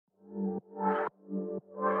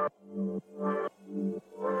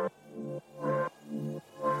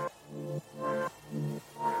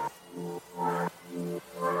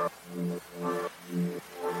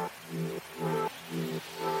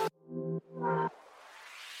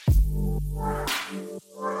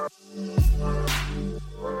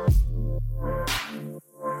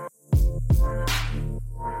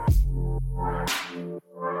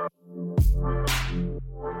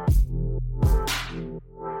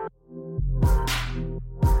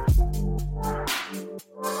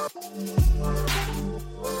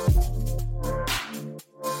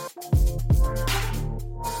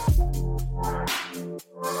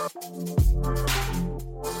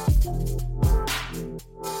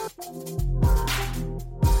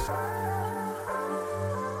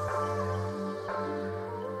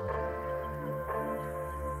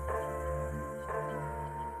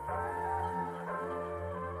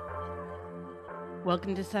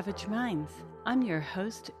Welcome to Savage Minds. I'm your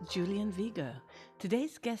host, Julian Vigo.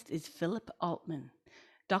 Today's guest is Philip Altman.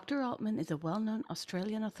 Dr. Altman is a well-known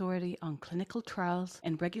Australian authority on clinical trials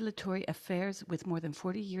and regulatory affairs with more than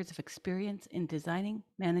 40 years of experience in designing,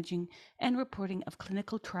 managing, and reporting of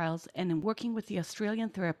clinical trials and in working with the Australian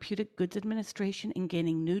Therapeutic Goods Administration in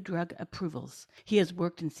gaining new drug approvals. He has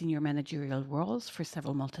worked in senior managerial roles for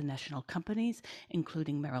several multinational companies,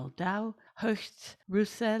 including Merrill Dow, Hearst,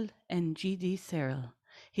 Roussel, and G.D. Searle.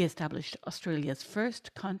 He established Australia's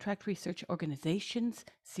first contract research organizations,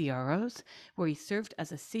 CROs, where he served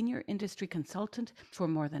as a senior industry consultant for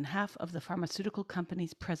more than half of the pharmaceutical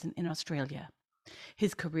companies present in Australia.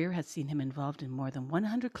 His career has seen him involved in more than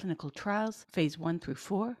 100 clinical trials, phase 1 through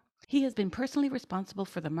 4. He has been personally responsible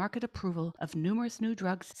for the market approval of numerous new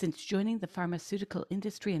drugs since joining the pharmaceutical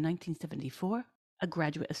industry in 1974. A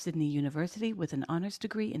graduate of Sydney University with an honours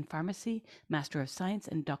degree in pharmacy, Master of Science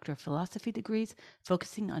and Doctor of Philosophy degrees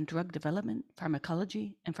focusing on drug development,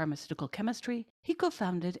 pharmacology, and pharmaceutical chemistry, he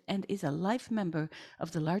co-founded and is a life member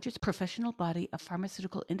of the largest professional body of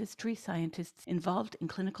pharmaceutical industry scientists involved in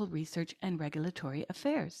clinical research and regulatory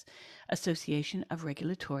affairs, Association of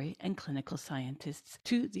Regulatory and Clinical Scientists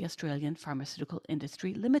to the Australian Pharmaceutical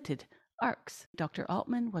Industry Limited, ARCS. Dr.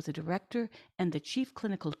 Altman was a director and the chief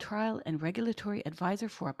clinical trial and regulatory advisor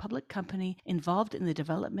for a public company involved in the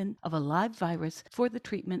development of a live virus for the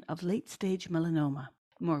treatment of late-stage melanoma.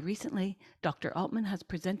 More recently, Dr. Altman has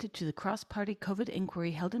presented to the cross-party COVID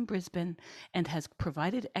inquiry held in Brisbane and has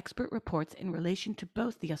provided expert reports in relation to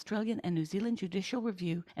both the Australian and New Zealand judicial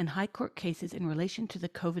review and High Court cases in relation to the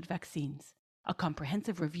COVID vaccines. A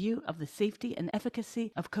comprehensive review of the safety and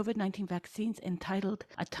efficacy of COVID-19 vaccines entitled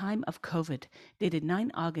A Time of COVID, dated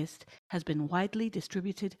 9 August, has been widely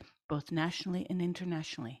distributed both nationally and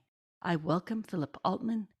internationally. I welcome Philip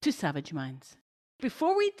Altman to Savage Minds.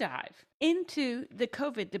 Before we dive into the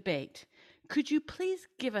COVID debate, could you please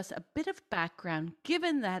give us a bit of background,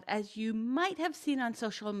 given that, as you might have seen on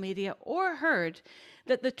social media or heard,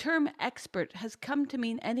 that the term expert has come to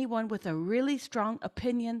mean anyone with a really strong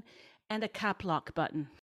opinion and a cap lock button.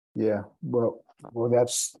 Yeah, well,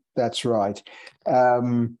 that's right.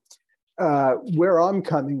 Where I'm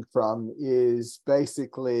coming from is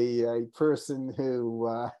basically a person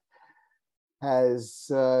who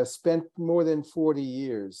has spent more than 40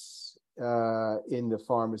 years in the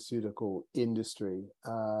pharmaceutical industry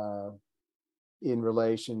in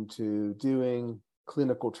relation to doing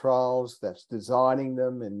clinical trials, that's designing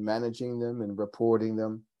them and managing them and reporting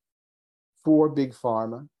them for Big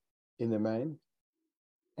Pharma in the main,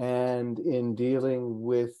 and in dealing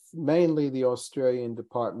with mainly the Australian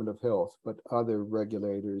Department of Health, but other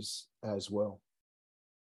regulators as well.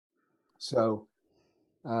 So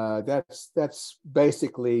that's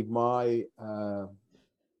basically my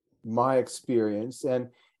experience, and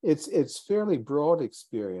it's fairly broad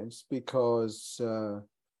experience because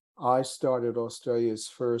I started Australia's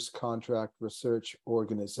first contract research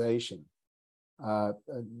organization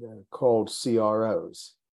called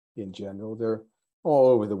CROs. In general, they're all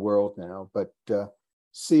over the world now, but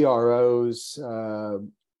CROs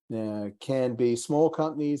can be small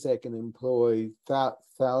companies that can employ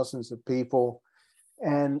thousands of people,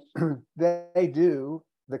 and they do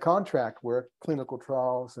the contract work, clinical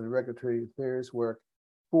trials and regulatory affairs work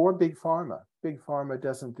for Big Pharma. Big Pharma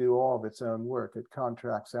doesn't do all of its own work. It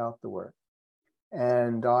contracts out the work.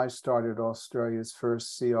 And I started Australia's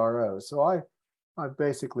first CRO. So I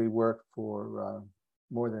basically worked for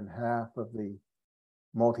more than half of the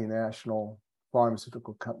multinational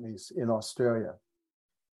pharmaceutical companies in Australia.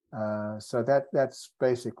 So that's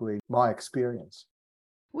basically my experience.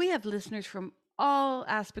 We have listeners from all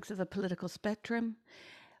aspects of the political spectrum.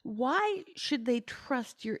 Why should they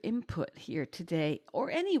trust your input here today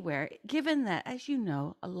or anywhere, given that, as you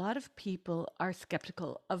know, a lot of people are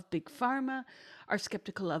skeptical of Big Pharma, are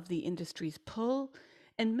skeptical of the industry's pull,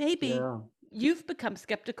 and maybe you've become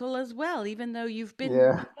skeptical as well, even though you've been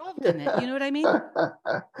involved in it. You know what I mean?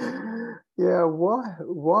 Yeah.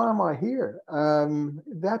 Why am I here?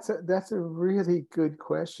 That's a really good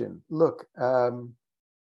question. Look,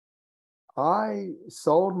 I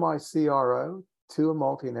sold my CRO to a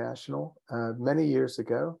multinational many years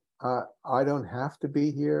ago. I don't have to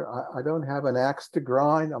be here. I don't have an axe to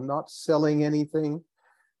grind. I'm not selling anything.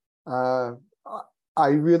 I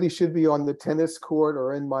really should be on the tennis court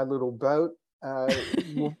or in my little boat.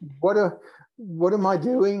 What am I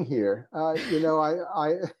doing here?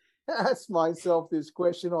 I ask myself this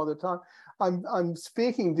question all the time. I'm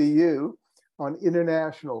speaking to you on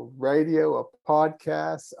international radio, a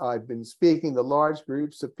podcast. I've been speaking to large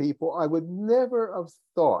groups of people. I would never have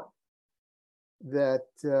thought that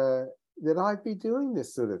that I'd be doing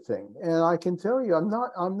this sort of thing. And I can tell you,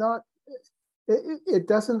 it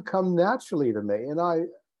doesn't come naturally to me. And I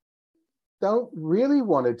don't really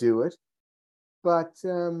want to do it. But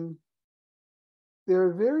there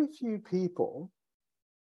are very few people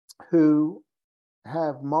who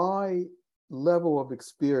have my level of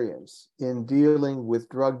experience in dealing with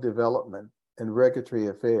drug development and regulatory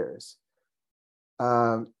affairs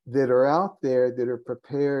that are out there that are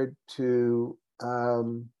prepared to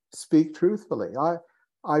speak truthfully.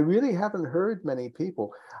 I really haven't heard many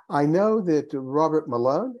people. I know that Robert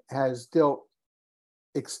Malone has dealt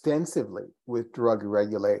extensively with drug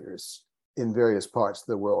regulators in various parts of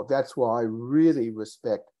the world. That's why I really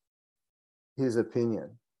respect his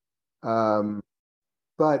opinion.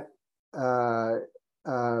 But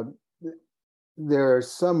there are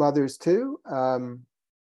some others too.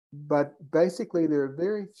 But basically, there are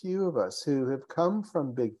very few of us who have come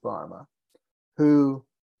from Big Pharma who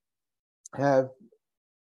have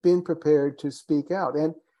been prepared to speak out.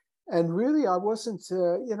 And really, I wasn't,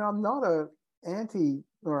 I'm not I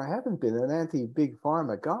haven't been an anti-Big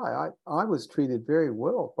Pharma guy. I was treated very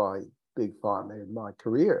well by Big Pharma in my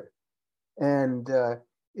career. And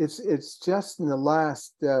it's just in the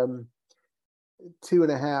last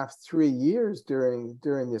 2.5, 3 years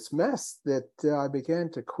during this mess that I began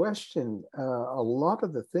to question a lot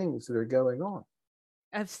of the things that are going on.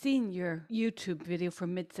 I've seen your YouTube video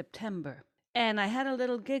from mid-September, and I had a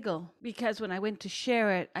little giggle because when I went to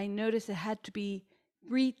share it, I noticed it had to be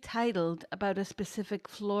retitled about a specific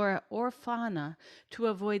flora or fauna to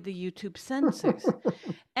avoid the YouTube censors.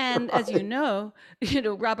 And as you know,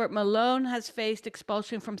 Robert Malone has faced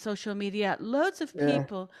expulsion from social media. Loads of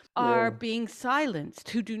people are being silenced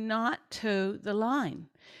who do not toe the line.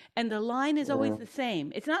 And the line is always the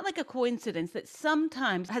same. It's not like a coincidence that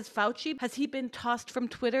sometimes, has he been tossed from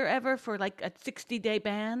Twitter ever for like a 60-day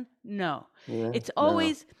ban? No. It's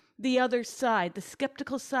always the other side, the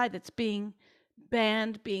skeptical side that's being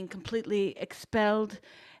banned, being completely expelled.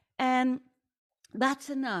 And that's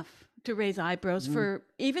enough to raise eyebrows for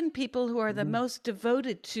even people who are the most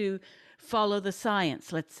devoted to follow the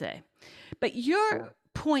science, let's say. But your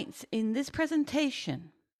points in this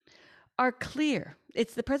presentation are clear.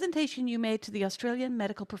 It's the presentation you made to the Australian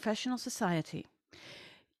Medical Professional Society.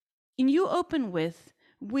 And you open with,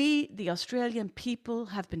 we, the Australian people,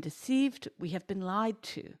 have been deceived. We have been lied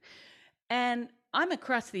to. And I'm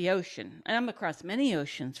across the ocean, and I'm across many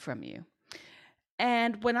oceans from you.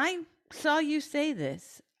 And when I saw you say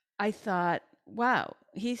this, I thought, wow,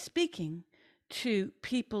 he's speaking to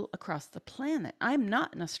people across the planet. I'm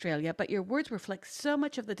not in Australia, but your words reflect so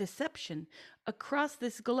much of the deception across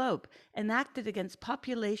this globe enacted against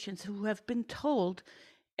populations who have been told,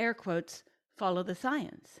 air quotes, follow the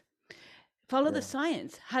science. Follow the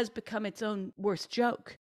science has become its own worst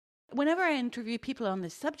joke. Whenever I interview people on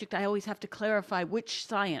this subject, I always have to clarify which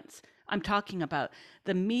science I'm talking about.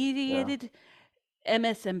 The mediated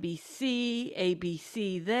MSNBC,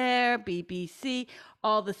 ABC there, BBC,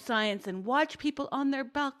 all the science, and watch people on their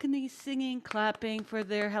balconies singing, clapping for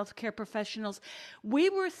their healthcare professionals. We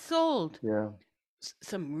were sold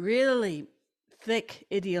some really thick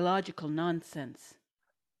ideological nonsense.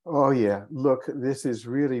 Oh, yeah. Look, this is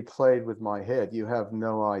really played with my head. You have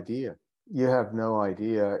no idea. You have no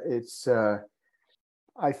idea. It's,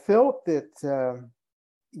 I felt that,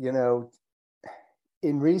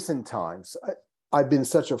 in recent times, I've been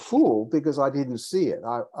such a fool because I didn't see it.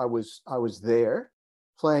 I was there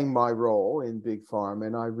playing my role in Big Pharma,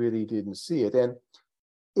 and I really didn't see it. And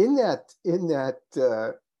in that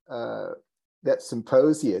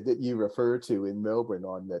symposia that you refer to in Melbourne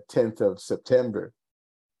on the 10th of September,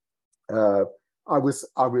 I was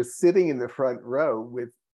sitting in the front row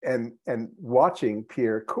with and watching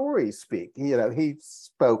Pierre Kory speak. He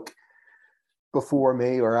spoke before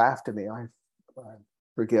me or after me. I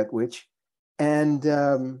forget which. And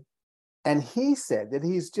he said that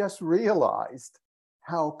he's just realized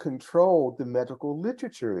how controlled the medical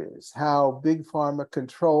literature is, how Big Pharma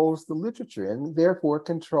controls the literature and therefore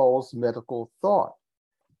controls medical thought.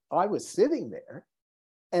 I was sitting there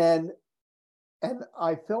and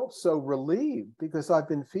I felt so relieved because I've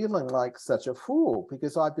been feeling like such a fool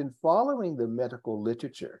because I've been following the medical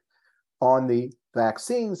literature on the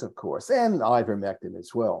vaccines, of course, and ivermectin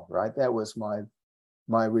as well, right? That was my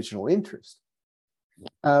original interest.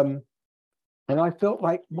 And I felt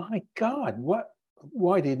like, my God,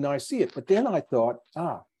 why didn't I see it? But then I thought,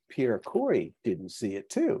 Pierre Kory didn't see it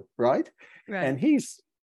too, right? And he's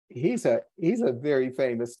a very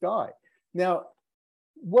famous guy. Now,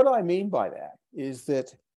 what I mean by that is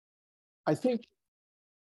that I think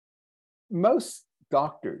most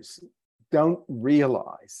doctors don't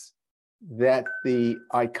realize that the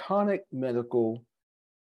iconic medical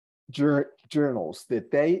journals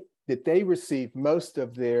that they receive most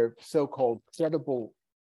of their so-called credible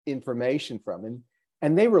information from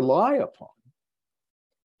and they rely upon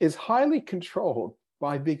is highly controlled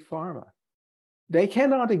by big pharma. They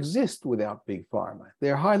cannot exist without big pharma.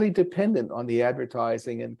 They're highly dependent on the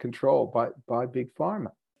advertising and control by big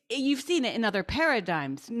pharma. You've seen it in other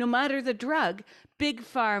paradigms. No matter the drug, big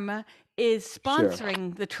pharma is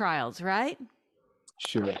sponsoring the trials, right?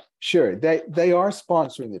 Sure. They are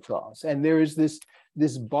sponsoring the trials, and there is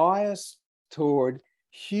this bias toward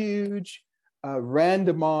huge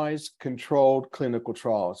randomized controlled clinical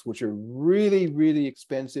trials, which are really, really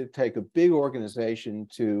expensive, take a big organization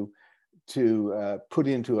to put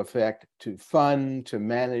into effect, to fund, to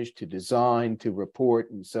manage, to design, to report,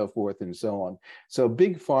 and so forth and so on. So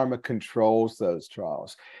big pharma controls those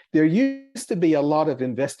trials. There used to be a lot of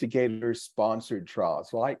investigator-sponsored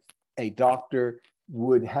trials, like a doctor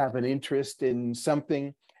would have an interest in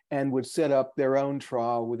something and would set up their own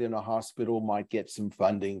trial within a hospital, might get some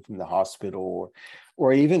funding from the hospital,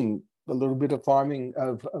 or even a little bit of funding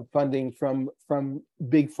from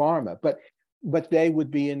big pharma. But they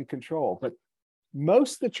would be in control. But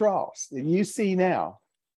most of the trials that you see now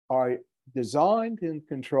are designed and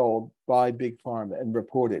controlled by big pharma and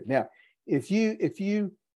reported. Now, if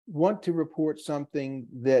you want to report something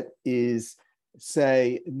that is,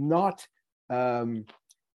 say, not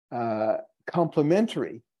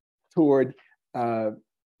complementary toward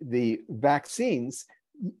the vaccines,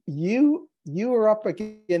 you are up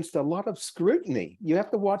against a lot of scrutiny. You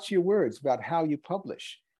have to watch your words about how you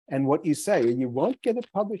publish and what you say. You won't get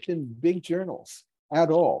it published in big journals at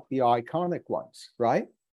all, the iconic ones, right?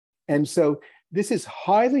 And so this is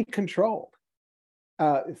highly controlled.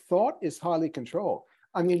 Thought is highly controlled.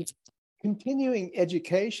 I mean, continuing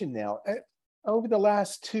education now, over the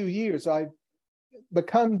last 2 years, I've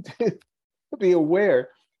become to be aware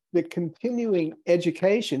that continuing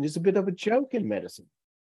education is a bit of a joke in medicine.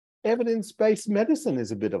 Evidence-based medicine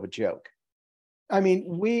is a bit of a joke. I mean,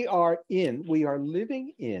 we are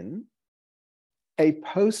living in a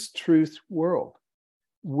post-truth world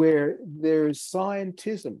where there's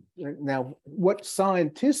scientism. Now, what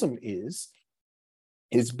scientism is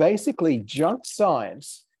basically junk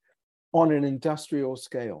science on an industrial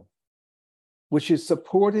scale, which is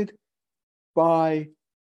supported by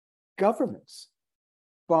governments,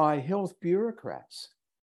 by health bureaucrats,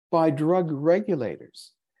 by drug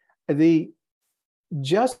regulators.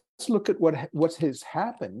 Just look at what has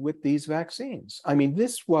happened with these vaccines. I mean,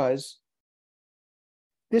 this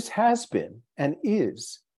has been and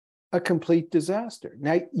is a complete disaster.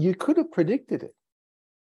 Now, you could have predicted it.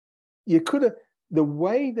 The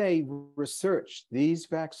way they researched these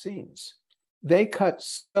vaccines, they cut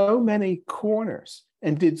so many corners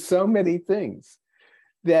and did so many things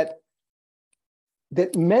that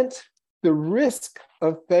meant the risk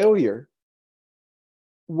of failure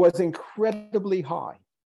was incredibly high,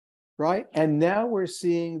 right? And now we're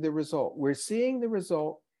seeing the result. We're seeing the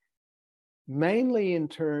result mainly in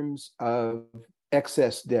terms of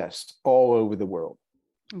excess deaths all over the world.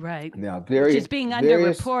 Right. Now, which is being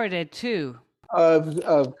underreported too.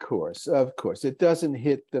 Of course. It doesn't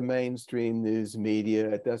hit the mainstream news media.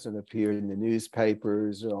 It doesn't appear in the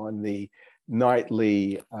newspapers or on the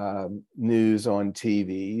nightly news on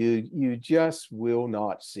TV. You just will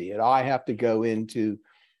not see it. I have to go into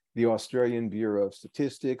the Australian Bureau of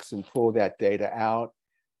Statistics and pull that data out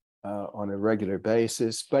on a regular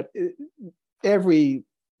basis. But every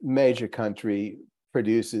major country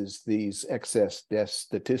produces these excess death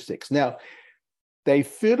statistics. Now, they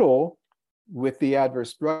fiddle with the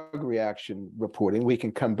adverse drug reaction reporting. We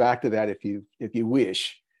can come back to that if you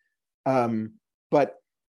wish. But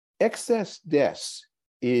excess deaths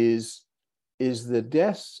is the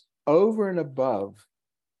deaths over and above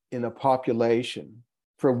in a population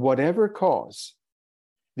for whatever cause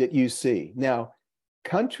that you see. Now,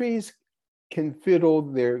 countries can fiddle,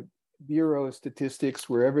 their Bureau of Statistics,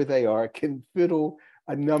 wherever they are, can fiddle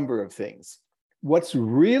a number of things. What's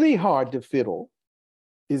really hard to fiddle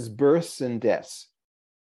is births and deaths,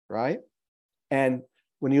 right? And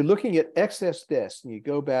when you're looking at excess deaths and you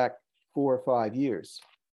go back 4 or 5 years,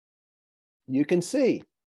 you can see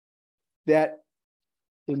that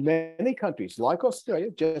in many countries, like Australia,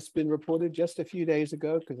 just been reported just a few days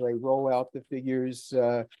ago, because they roll out the figures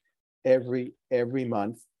every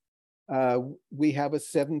month, we have a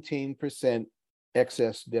 17%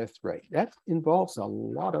 excess death rate. That involves a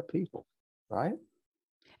lot of people, right?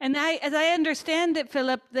 And as I understand it,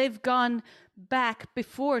 Philip, they've gone back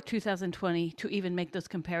before 2020 to even make those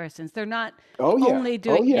comparisons. They're not only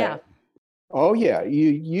doing, Oh yeah, you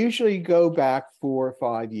usually go back 4 or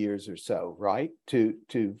 5 years or so, right, to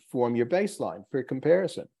form your baseline for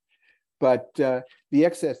comparison. But the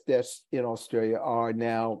excess deaths in Australia are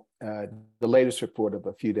now, the latest report of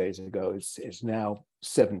a few days ago is now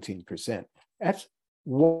 17%. That's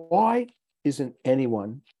why isn't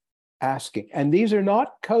anyone asking? And these are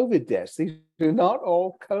not COVID deaths. These are not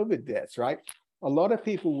all COVID deaths, right? A lot of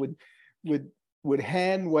people would would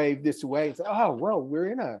hand wave this away and say, "Oh, well,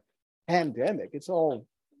 we're in a pandemic. It's all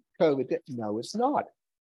COVID." No, it's not.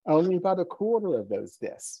 Only about a quarter of those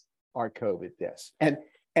deaths are COVID deaths, and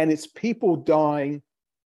it's people dying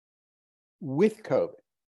with COVID,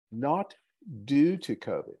 not due to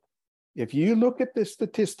COVID. If you look at the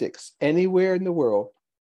statistics anywhere in the world,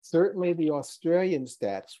 certainly the Australian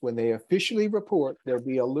stats, when they officially report, there'll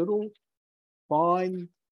be a little fine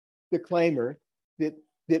disclaimer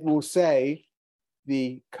that will say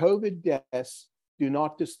the COVID deaths do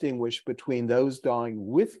not distinguish between those dying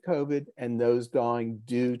with COVID and those dying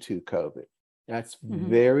due to COVID. That's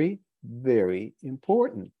very, very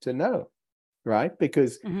important to know, right?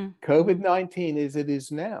 Because COVID-19, as it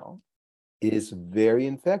is now, is very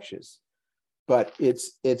infectious, but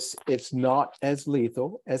it's not as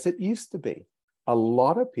lethal as it used to be. A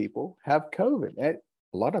lot of people have COVID.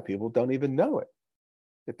 A lot of people don't even know it,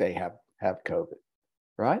 that they have COVID,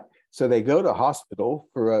 right? So they go to hospital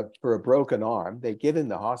for a broken arm. They get in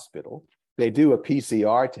the hospital. They do a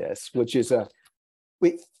PCR test, which is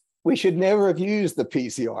we should never have used the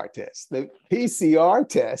PCR test. The PCR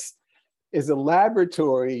test is a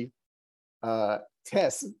laboratory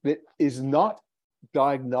test that is not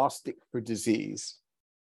diagnostic for disease,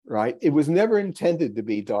 right? It was never intended to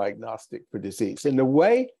be diagnostic for disease. And the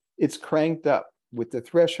way it's cranked up with the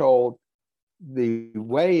threshold, the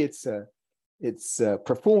way it's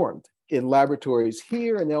performed in laboratories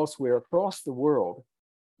here and elsewhere across the world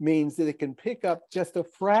means that it can pick up just a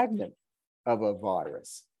fragment of a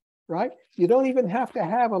virus, right? You don't even have to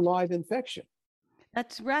have a live infection.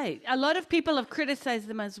 That's right. A lot of people have criticized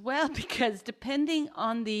them as well because depending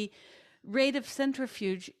on the rate of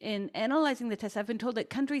centrifuge in analyzing the test, I've been told that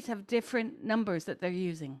countries have different numbers that they're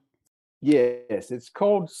using. Yes, it's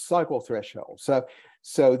called cycle threshold.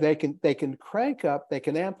 So they can crank up, they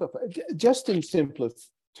can amplify, just in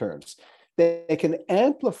simplest terms, they can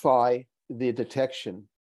amplify the detection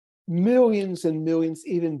millions and millions,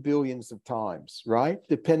 even billions of times, right?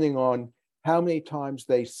 Depending on how many times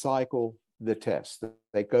they cycle the test.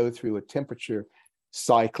 They go through a temperature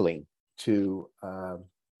cycling to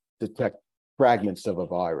detect fragments of a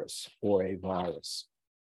virus or a virus.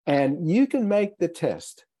 And you can make the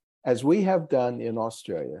test, as we have done in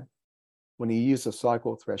Australia, when you use a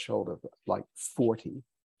cycle threshold of like 40,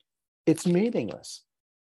 it's meaningless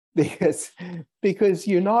because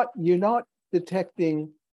you're not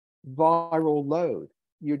detecting viral load.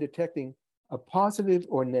 You're detecting a positive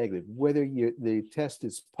or negative, whether the test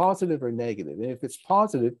is positive or negative. And if it's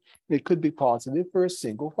positive, it could be positive for a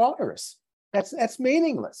single virus. That's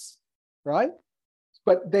meaningless, right?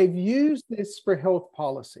 But they've used this for health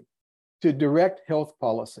policy, to direct health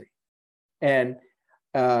policy. And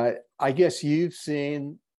I guess you've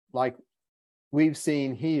seen, like we've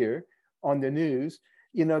seen here on the news,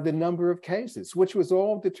 the number of cases, which was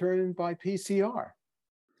all determined by PCR.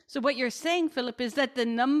 So what you're saying, Philip, is that the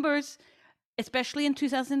numbers, especially in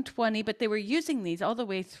 2020, but they were using these all the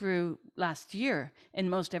way through last year in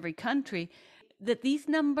most every country, that these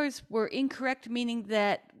numbers were incorrect, meaning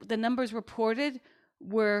that the numbers reported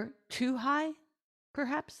were too high,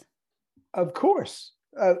 perhaps? Of course.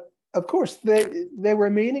 They were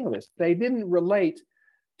meaningless. They didn't relate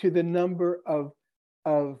to the number of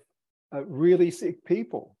really sick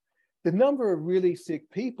people. The number of really sick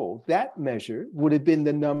people, that measure would have been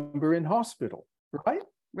the number in hospital, right?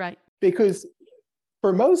 Right. Because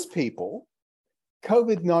for most people,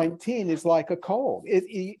 COVID-19 is like a cold.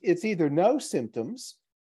 It's either no symptoms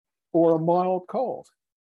or a mild cold.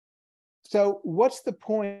 So what's the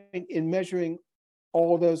point in measuring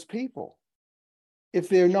all those people if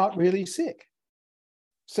they're not really sick?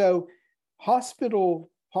 So hospital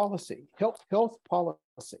policy, health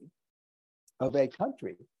policy of a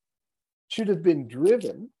country should have been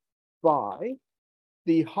driven by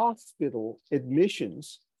the hospital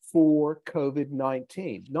admissions for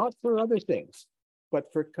COVID-19, not for other things, but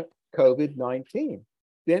for COVID-19.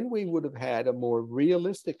 Then we would have had a more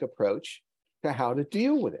realistic approach to how to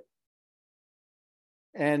deal with it.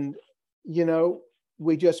 And,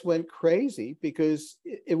 we just went crazy because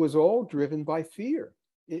it was all driven by fear.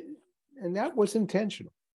 And that was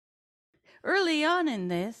intentional. Early on in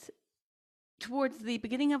this, towards the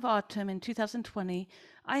beginning of autumn in 2020,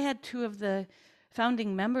 I had two of the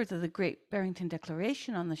founding members of the Great Barrington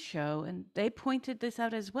Declaration on the show, and they pointed this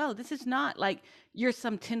out as well. This is not like you're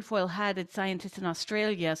some tinfoil-hatted scientist in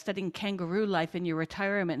Australia studying kangaroo life in your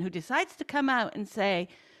retirement who decides to come out and say,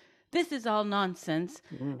 this is all nonsense,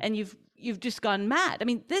 and you've just gone mad. I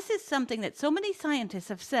mean, this is something that so many scientists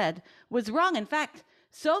have said was wrong. In fact,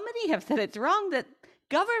 so many have said it's wrong that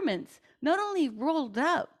governments not only rolled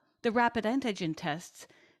out the rapid antigen tests,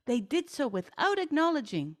 they did so without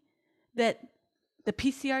acknowledging that the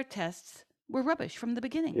PCR tests were rubbish from the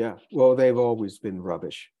beginning. Yeah, well, they've always been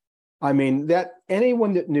rubbish. I mean, that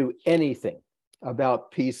anyone that knew anything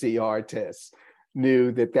about PCR tests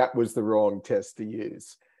knew that that was the wrong test to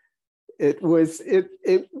use. It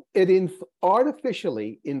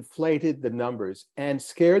artificially inflated the numbers and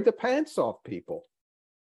scared the pants off people.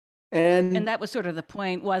 And that was sort of the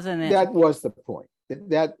point, wasn't it? That was the point.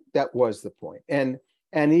 That was the point. And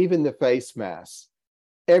even the face masks,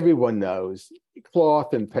 everyone knows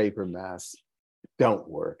cloth and paper masks don't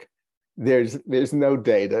work. There's no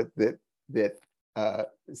data that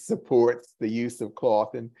supports the use of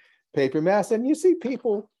cloth and paper masks. And you see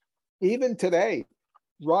people even today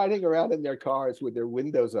riding around in their cars with their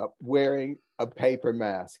windows up wearing a paper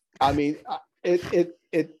mask. I mean,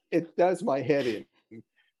 it does my head in.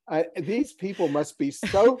 These people must be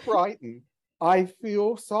so frightened. I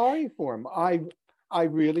feel sorry for them. I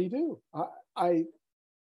really do.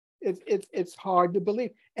 It's hard to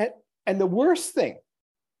believe. And the worst thing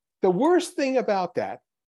about that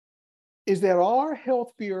is that our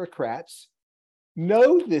health bureaucrats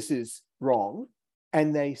know this is wrong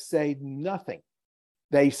and they say nothing.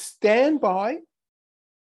 They stand by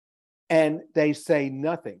and they say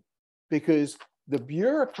nothing because the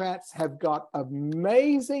bureaucrats have got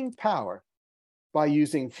amazing power by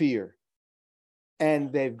using fear.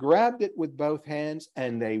 And they've grabbed it with both hands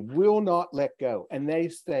and they will not let go. And they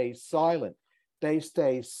stay silent. They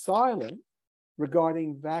stay silent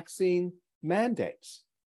regarding vaccine mandates.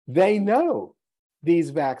 They know these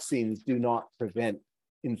vaccines do not prevent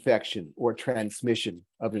infection or transmission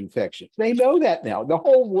of infection. They know that now. The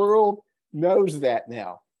whole world knows that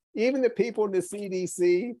now. Even the people in the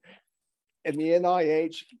CDC and the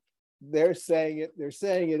NIH, they're saying it. They're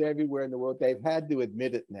saying it everywhere in the world. They've had to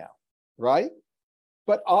admit it now, right?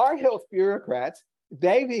 But our health bureaucrats,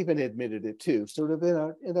 they've even admitted it too, sort of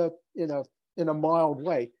in a mild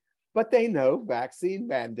way. But they know vaccine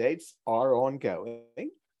mandates are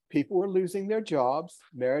ongoing. People are losing their jobs,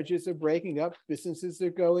 marriages are breaking up, businesses are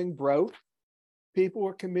going broke, people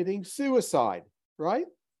are committing suicide, right?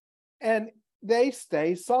 And they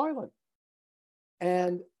stay silent.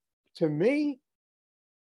 And to me,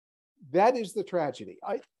 that is the tragedy.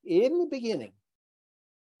 In the beginning,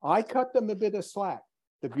 I cut them a bit of slack,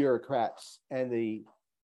 the bureaucrats and the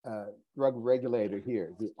drug regulator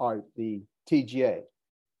here, the TGA,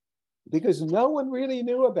 because no one really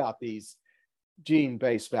knew about these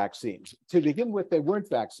gene-based vaccines. To begin with, they weren't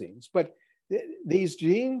vaccines, but these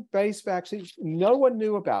gene-based vaccines, no one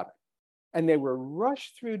knew about it. And they were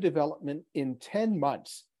rushed through development in 10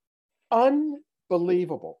 months.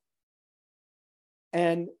 Unbelievable.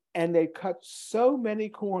 And they cut so many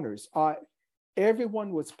corners.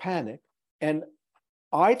 Everyone was panicked, and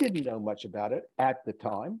I didn't know much about it at the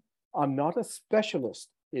time. I'm not a specialist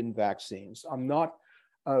in vaccines. I'm not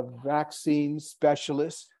a vaccine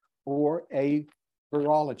specialist or a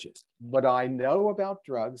virologist, but I know about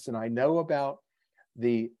drugs and I know about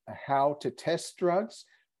how to test drugs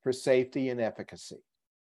for safety and efficacy.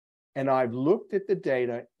 And I've looked at the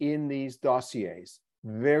data in these dossiers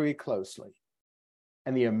very closely.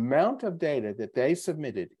 And the amount of data that they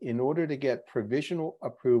submitted in order to get provisional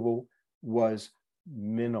approval was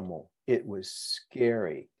minimal. It was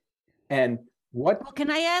scary. And well,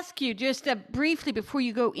 can I ask you just briefly before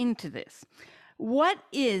you go into this, what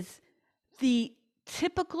is the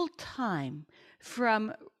typical time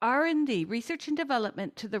from R&D, research and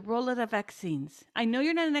development, to the rollout of vaccines? I know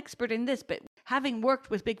you're not an expert in this, but having worked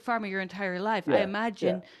with Big Pharma your entire life, I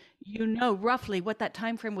imagine you know roughly what that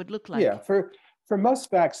time frame would look like. Yeah, for most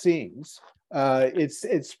vaccines,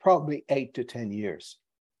 it's probably 8 to 10 years.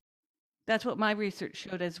 That's what my research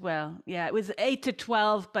showed as well. Yeah, it was 8 to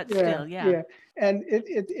 12, but still, Yeah, and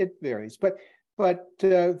it varies, but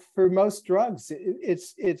for most drugs,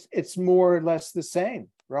 it's more or less the same,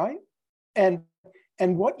 right? And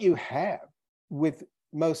what you have with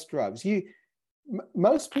most drugs,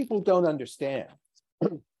 most people don't understand.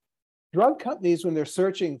 Drug companies, when they're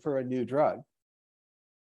searching for a new drug,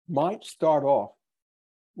 might start off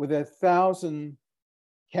with 1,000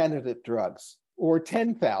 candidate drugs or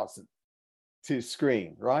 10,000 to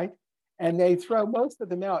screen, right? And they throw most of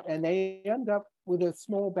them out, and they end up with a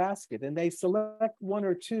small basket, and they select one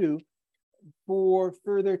or two for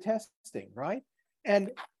further testing, right?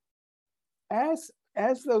 And as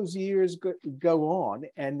those years go on,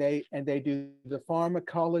 and they do the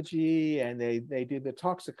pharmacology, and they do the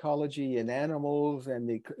toxicology in animals, and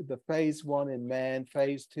the phase 1 in man,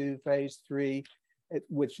 phase 2, phase 3,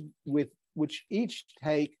 which each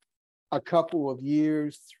take a couple of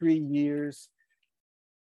years, 3 years.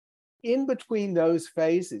 In between those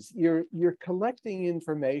phases, you're collecting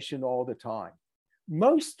information all the time.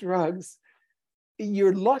 Most drugs,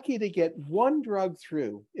 you're lucky to get one drug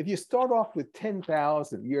through. If you start off with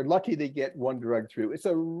 10,000, you're lucky to get one drug through. It's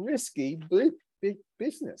a risky, big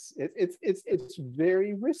business. It's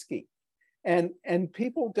very risky, and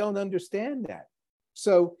people don't understand that.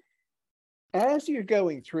 So as you're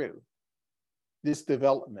going through this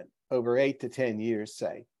development over 8 to 10 years,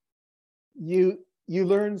 say, you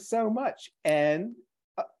learn so much, and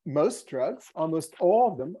most drugs, almost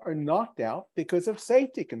all of them, are knocked out because of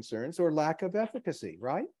safety concerns or lack of efficacy,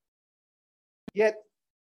 right?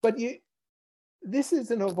 But this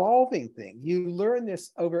is an evolving thing. You learn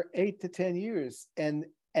this over 8 to 10 years, and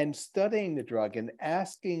studying the drug and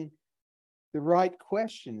asking the right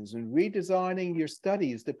questions and redesigning your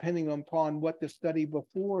studies depending upon what the study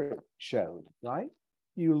before it showed, right?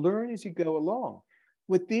 You learn as you go along.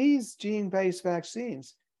 With these gene-based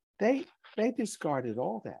vaccines, they discarded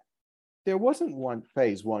all that. There wasn't one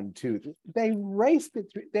phase 1, 2. They raced it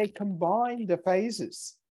through. They combined the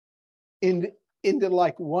phases into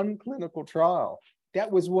like one clinical trial.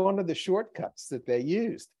 That was one of the shortcuts that they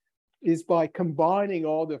used, is by combining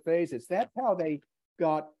all the phases. That's how they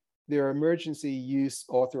got their emergency use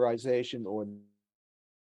authorization in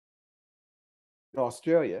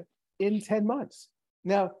Australia in 10 months.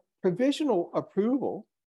 Now, provisional approval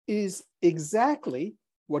is exactly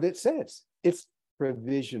what it says. It's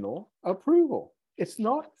provisional approval. It's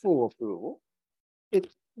not full approval.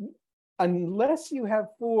 Unless you have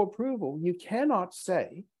full approval, you cannot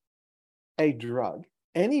say a drug,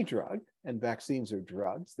 any drug, and vaccines are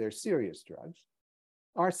drugs, they're serious drugs,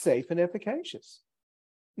 are safe and efficacious.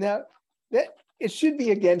 Now, it should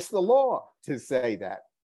be against the law to say that,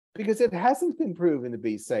 because it hasn't been proven to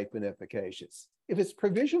be safe and efficacious. If it's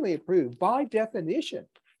provisionally approved, by definition,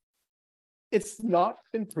 it's not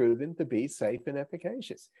been proven to be safe and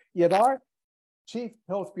efficacious. Yet our chief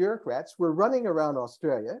health bureaucrats were running around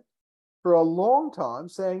Australia for a long time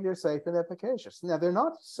saying they're safe and efficacious. Now, they're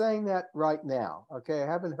not saying that right now, okay? I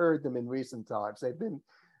haven't heard them in recent times. They've been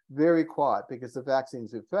very quiet because the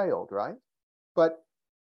vaccines have failed, right? But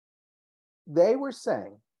they were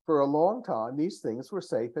saying for a long time these things were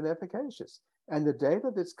safe and efficacious. And the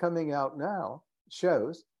data that's coming out now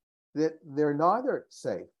shows that they're neither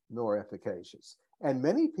safe nor efficacious. And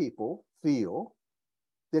many people feel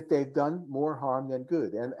that they've done more harm than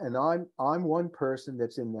good. And I'm one person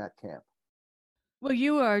that's in that camp. Well,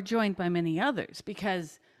 you are joined by many others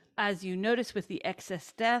because, as you notice with the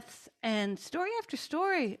excess deaths and story after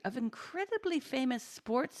story of incredibly famous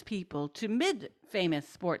sports people to mid-famous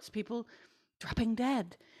sports people dropping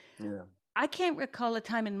dead. Yeah. I can't recall a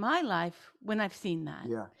time in my life when I've seen that.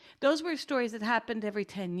 Yeah. Those were stories that happened every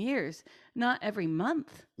 10 years, not every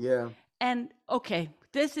month. Yeah. And okay,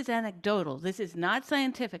 this is anecdotal. This is not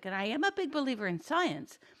scientific. And I am a big believer in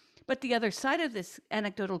science. But the other side of this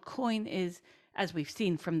anecdotal coin is, as we've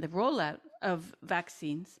seen from the rollout of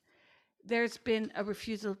vaccines, there's been a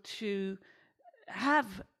refusal to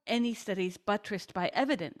have any studies buttressed by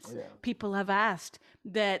evidence. Yeah. People have asked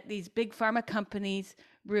that these big pharma companies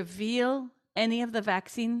reveal any of the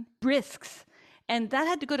vaccine risks, and that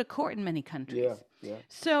had to go to court in many countries. Yeah. Yeah.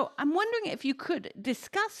 So I'm wondering if you could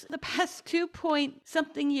discuss the past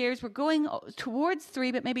 2-point-something years. We're going towards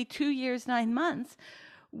 3, but maybe 2 years, 9 months.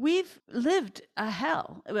 We've lived a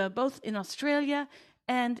hell, both in Australia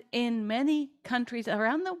and in many countries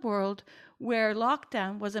around the world where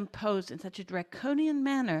lockdown was imposed in such a draconian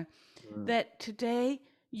manner that today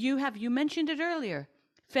you mentioned it earlier,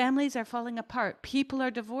 families are falling apart, people are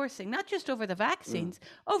divorcing, not just over the vaccines,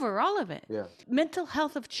 over all of it. Yeah. Mental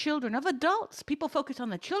health of children, of adults. People focus on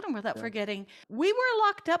the children without forgetting we were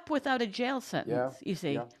locked up without a jail sentence, you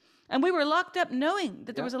see. Yeah. And we were locked up knowing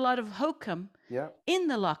that there was a lot of hokum in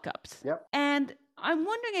the lockups. Yep. And I'm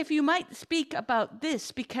wondering if you might speak about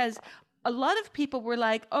this, because a lot of people were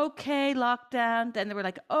like, okay, lockdown. Then they were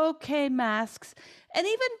like, okay, masks. And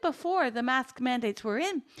even before the mask mandates were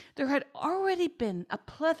in, there had already been a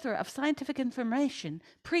plethora of scientific information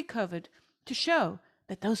pre-COVID to show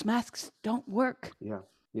that those masks don't work. Yeah.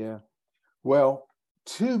 Yeah. Well,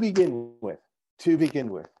 to begin with,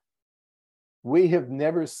 we have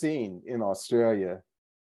never seen in Australia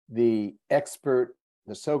the expert,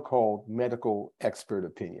 the so-called medical expert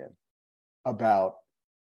opinion about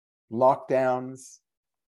lockdowns,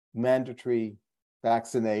 mandatory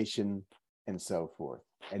vaccination, and so forth,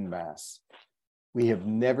 and masks. We have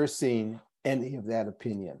never seen any of that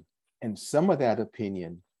opinion. And some of that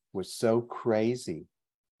opinion was so crazy.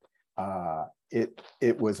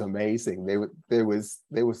 It was amazing. There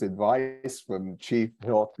was advice from chief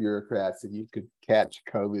health bureaucrats that you could catch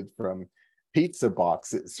COVID from pizza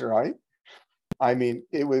boxes, right? I mean,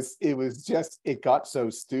 it got so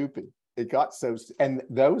stupid. And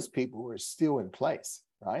those people were still in place,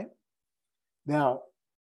 right? Now,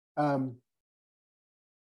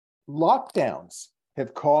 lockdowns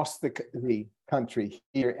have cost the country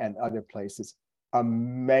here and other places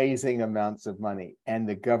amazing amounts of money, and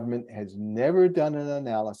the government has never done an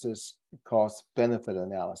analysis, cost-benefit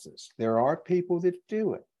analysis. There are people that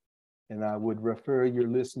do it, and I would refer your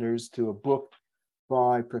listeners to a book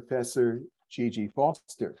by Professor Gigi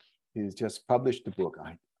Foster, who's just published a book.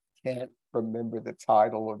 I can't remember the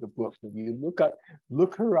title of the book, but you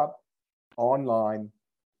look her up online,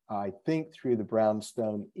 I think through the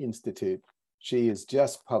Brownstone Institute. She has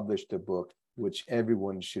just published a book which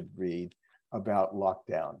everyone should read about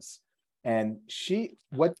lockdowns. And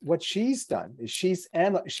what she's done is she's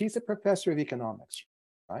a professor of economics,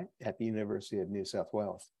 right, at the University of New South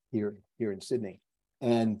Wales here in Sydney.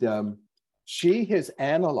 And she has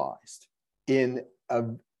analyzed in a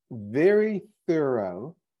very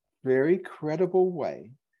thorough, very credible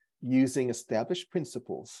way, using established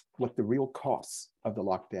principles, what the real costs of the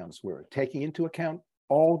lockdowns were, taking into account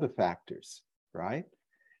all the factors, right?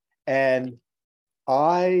 And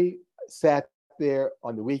I sat there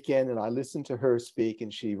on the weekend and I listened to her speak,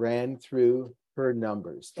 and she ran through her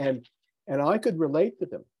numbers. And I could relate to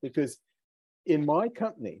them, because in my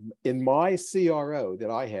company, in my CRO that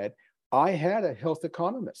I had a health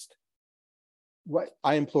economist.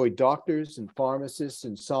 I employed doctors and pharmacists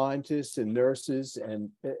and scientists and nurses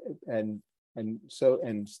and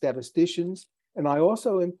statisticians. And I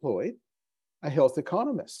also employed a health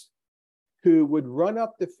economist who would run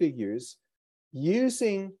up the figures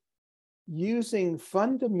using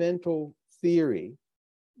fundamental theory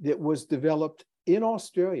that was developed in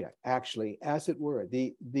Australia, actually, as it were,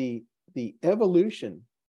 the evolution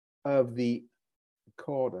of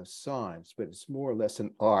called a science, but it's more or less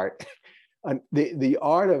an art, the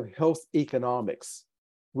art of health economics,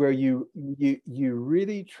 where you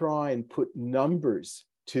really try and put numbers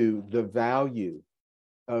to the value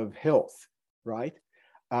of health, right?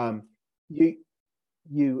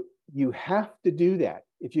 You have to do that.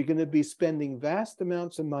 If you're going to be spending vast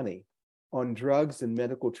amounts of money on drugs and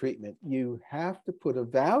medical treatment, you have to put a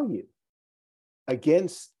value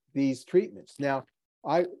against these treatments. Now,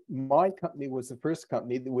 my company was the first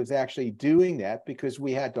company that was actually doing that, because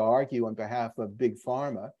we had to argue on behalf of Big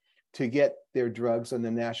Pharma to get their drugs on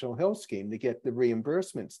the National Health Scheme, to get the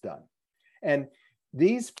reimbursements done. And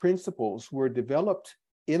these principles were developed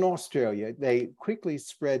in Australia. They quickly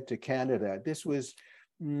spread to Canada. This was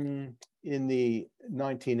in the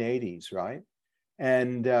 1980s, right?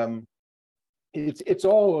 And it's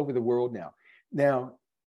all over the world now. Now,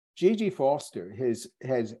 Gigi Foster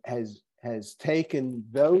has taken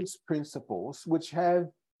those principles, which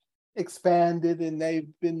have expanded and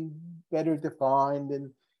they've been better defined,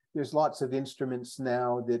 and there's lots of instruments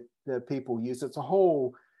now that people use. It's a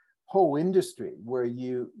whole industry where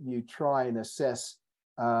you try and assess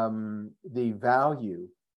the value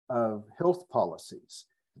of health policies.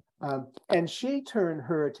 And she turned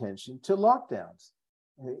her attention to lockdowns.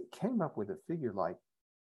 And it came up with a figure like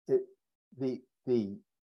the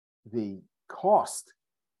cost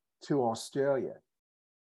to Australia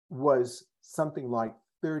was something like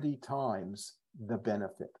 30 times the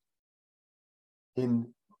benefit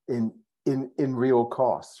in real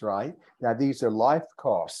costs, right? Now, these are life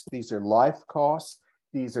costs. These are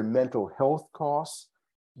mental health costs.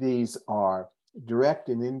 These are direct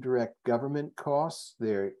and indirect government costs.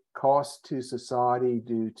 They're costs to society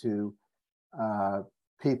due to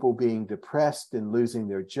people being depressed and losing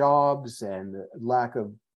their jobs and lack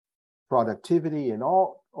of productivity and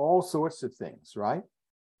all sorts of things, right?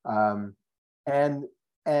 And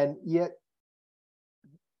yet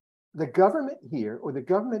the government here, or the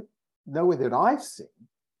government nowhere that I've seen,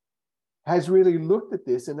 has really looked at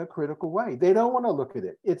this in a critical way. They don't want to look at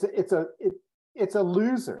it. It's a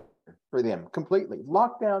loser for them completely.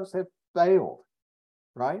 Lockdowns have failed,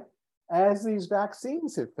 right? As these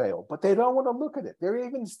vaccines have failed, but they don't want to look at it. They're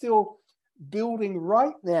even still building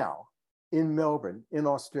right now in Melbourne, in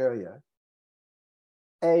Australia,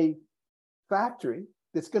 a factory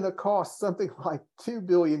that's going to cost something like $2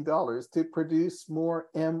 billion to produce more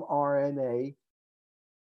mRNA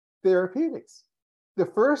therapeutics. The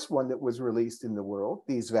first one that was released in the world,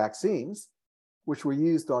 these vaccines, which were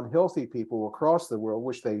used on healthy people across the world,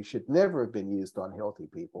 which they should never have been used on healthy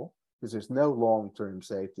people, because there's no long-term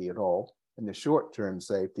safety at all, and the short-term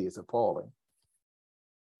safety is appalling.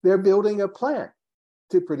 They're building a plant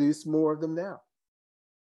to produce more of them now.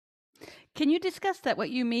 Can you discuss that, what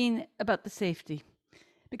you mean about the safety?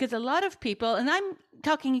 Because a lot of people, and I'm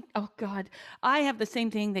talking, oh God, I have the same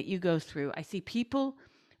thing that you go through. I see people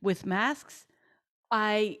with masks.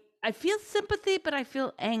 I feel sympathy, but I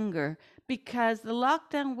feel anger because the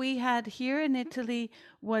lockdown we had here in Italy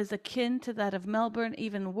was akin to that of Melbourne,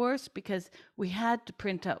 even worse because we had to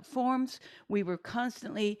print out forms. We were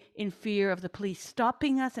constantly in fear of the police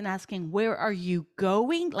stopping us and asking, where are you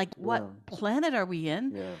going? Like, what planet are we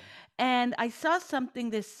in? Yeah. And I saw something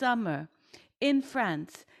this summer in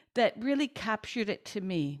France that really captured it to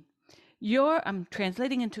me. I'm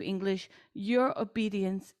translating into English, your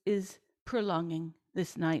obedience is prolonging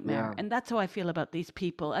this nightmare. Yeah. And that's how I feel about these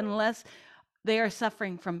people. Unless they are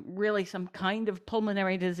suffering from really some kind of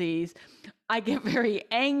pulmonary disease, I get very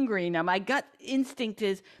angry now. My gut instinct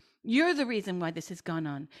is, you're the reason why this has gone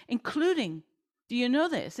on, including, do you know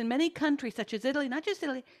this? In many countries, such as Italy, not just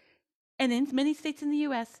Italy, and in many states in the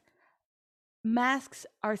US, masks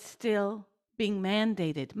are still being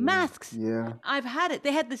mandated. Masks. Yeah. I've had it.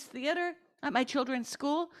 They had this theater at my children's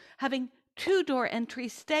school having 2-door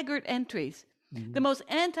entries, staggered entries. Mm-hmm. The most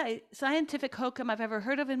anti-scientific hokum I've ever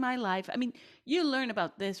heard of in my life. I mean, you learn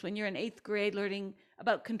about this when you're in 8th grade, learning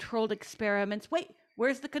about controlled experiments. Wait,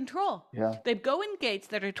 where's the control? Yeah. They go in gates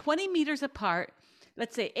that are 20 meters apart.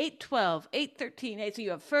 Let's say 812, 813, so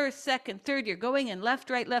you have first, second, third, you're going in left,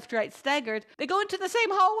 right, staggered. They go into the same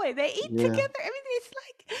hallway. They eat together. I mean, it's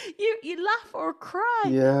like you laugh or cry.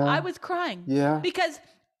 Yeah. I was crying. Yeah. Because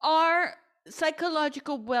our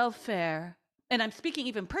psychological welfare, and I'm speaking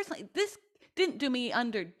even personally, this didn't do me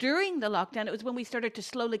under during the lockdown. It was when we started to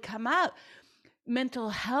slowly come out. Mental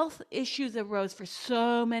health issues arose for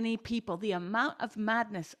so many people. The amount of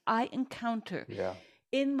madness I encounter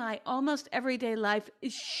in my almost everyday life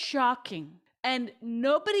is shocking. And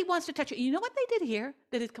nobody wants to touch it. You know what they did here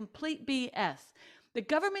that is complete BS? The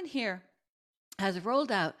government here has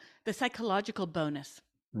rolled out the psychological bonus.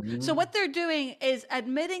 Mm-hmm. So what they're doing is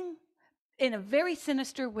admitting in a very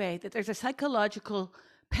sinister way that there's a psychological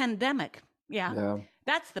pandemic. Yeah.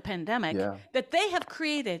 That's the pandemic that they have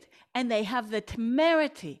created, and they have the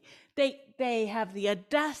temerity. They have the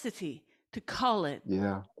audacity to call it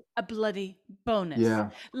a bloody bonus. Yeah.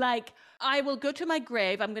 Like, I will go to my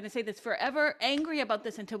grave, I'm going to say this forever, angry about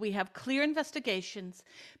this until we have clear investigations,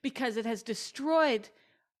 because it has destroyed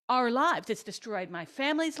our lives. It's destroyed my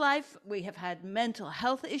family's life. We have had mental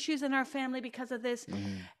health issues in our family because of this.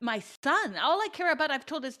 Mm-hmm. My son, all I care about, I've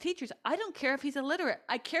told his teachers, I don't care if he's illiterate.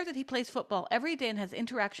 I care that he plays football every day and has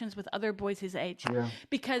interactions with other boys his age. Yeah.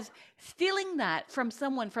 Because stealing that from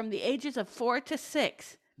someone from the ages of 4 to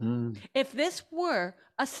 6, if this were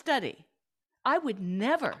a study, I would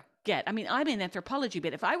never I'm in anthropology,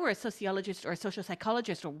 but if I were a sociologist or a social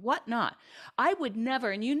psychologist or whatnot, I would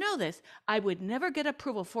never, and you know this, I would never get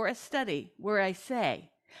approval for a study where I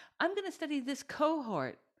say, I'm going to study this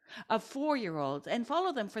cohort of 4-year-olds and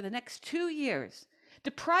follow them for the next 2 years,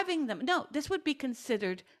 depriving them. No, this would be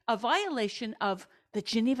considered a violation of the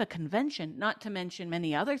Geneva Convention, not to mention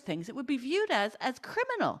many other things. It would be viewed as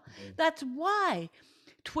criminal. Mm-hmm. That's why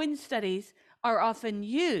twin studies are often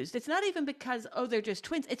used. It's not even because, they're just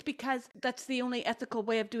twins. It's because that's the only ethical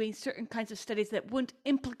way of doing certain kinds of studies that wouldn't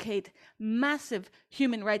implicate massive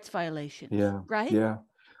human rights violations. Yeah. Right? Yeah.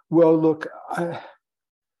 Well, look,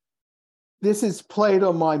 this is played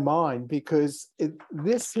on my mind because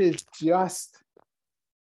this has just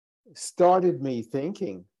started me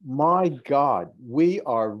thinking, my God, we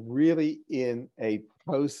are really in a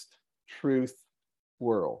post-truth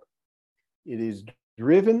world. It is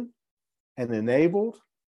driven and enabled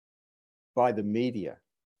by the media.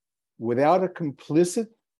 Without a complicit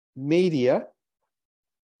media,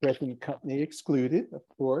 present company excluded, of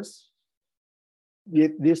course,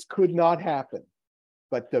 this could not happen.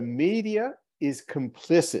 But the media is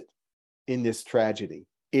complicit in this tragedy.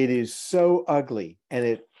 It is so ugly, and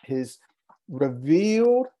it has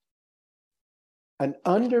revealed an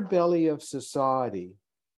underbelly of society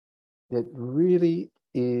that really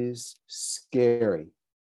is scary.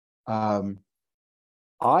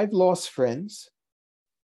 I've lost friends.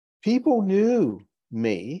 People knew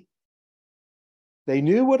me. They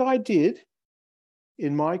knew what I did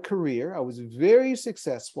in my career. I was very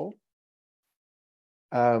successful.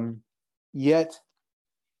 Yet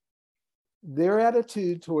their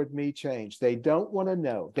attitude toward me changed. They don't want to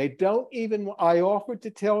know. They don't even, I offered to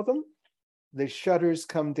tell them, the shutters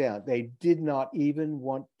come down. They did not even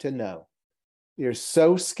want to know. They're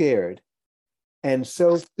so scared and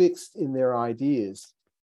so fixed in their ideas.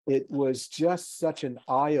 It was just such an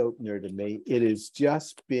eye-opener to me. It has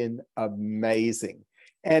just been amazing.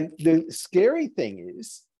 And the scary thing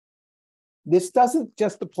is, this doesn't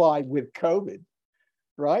just apply with COVID,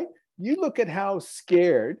 right? You look at how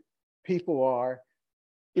scared people are,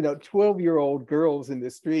 12-year-old girls in the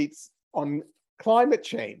streets on climate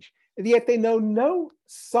change. And yet they know no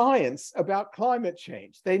science about climate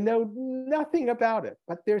change. They know nothing about it,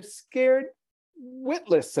 but they're scared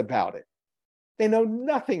witless about it. They know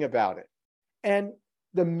nothing about it. And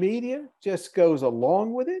the media just goes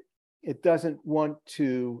along with it. It doesn't want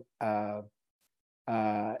to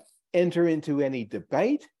enter into any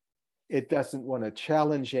debate. It doesn't want to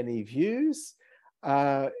challenge any views.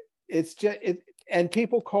 And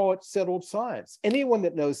people call it settled science. Anyone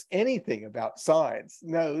that knows anything about science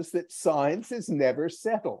knows that science is never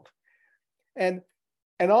settled. And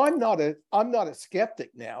I'm not a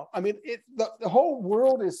skeptic now. I mean, the whole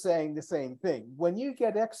world is saying the same thing. When you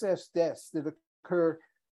get excess deaths that occur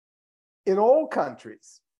in all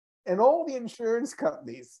countries, and all the insurance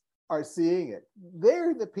companies are seeing it,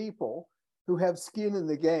 they're the people who have skin in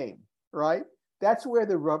the game, right? That's where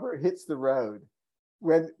the rubber hits the road.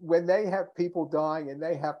 When they have people dying and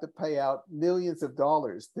they have to pay out millions of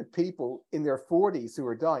dollars to people in their 40s who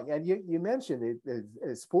are dying. And you mentioned it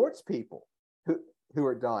as sports people who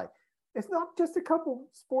are dying. It's not just a couple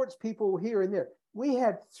sports people here and there. We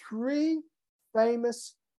had 3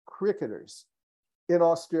 famous cricketers in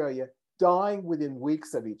Australia dying within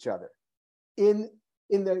weeks of each other in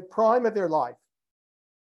the prime of their life,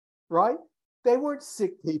 right? They weren't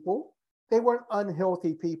sick people. They weren't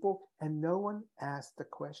unhealthy people, and no one asked the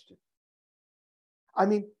question. I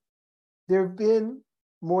mean, there have been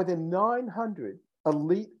more than 900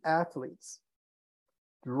 elite athletes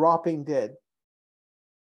dropping dead,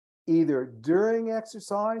 either during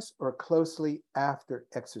exercise or closely after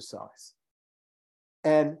exercise.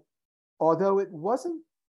 And although it wasn't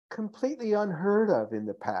completely unheard of in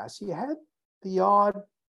the past, you had the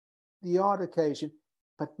odd occasion,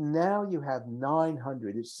 but now you have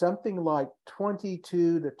 900. It's something like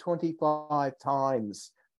 22 to 25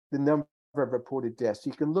 times the number of reported deaths.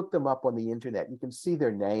 You can look them up on the internet. You can see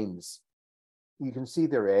their names. You can see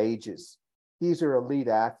their ages. These are elite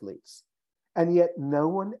athletes. And yet no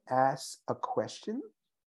one asks a question.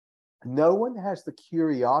 No one has the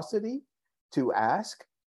curiosity to ask.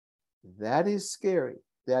 That is scary.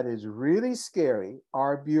 That is really scary.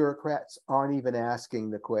 Our bureaucrats aren't even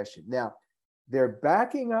asking the question. Now, they're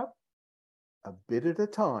backing up a bit at a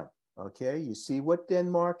time, okay? You see what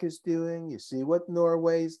Denmark is doing. You see what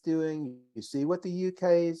Norway is doing. You see what the UK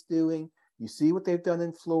is doing. You see what they've done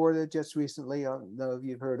in Florida just recently. I don't know if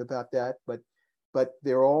you've heard about that, but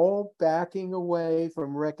they're all backing away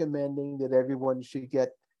from recommending that everyone should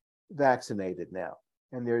get vaccinated now.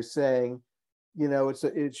 And they're saying,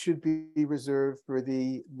 it should be reserved for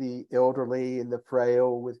the elderly and the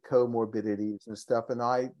frail with comorbidities and stuff. And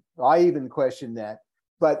I even question that.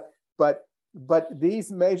 But these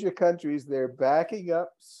major countries, they're backing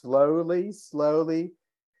up slowly.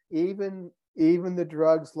 Even the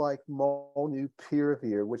drugs like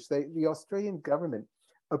molnupiravir, which the Australian government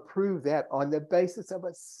approved that on the basis of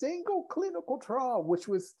a single clinical trial, which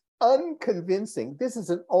was unconvincing. This is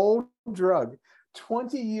an old drug,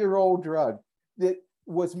 20-year-old drug that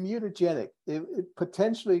was mutagenic. It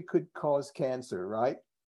potentially could cause cancer, right?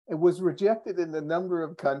 It was rejected in a number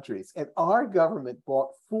of countries. And our government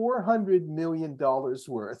bought $400 million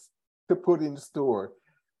worth to put in store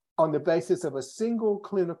on the basis of a single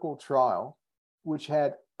clinical trial, which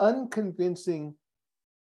had unconvincing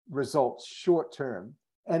results short-term.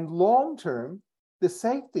 And long-term, the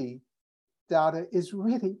safety data is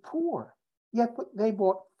really poor. Yet they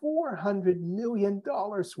bought $400 million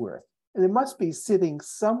worth. And it must be sitting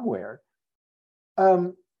somewhere.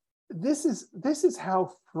 This is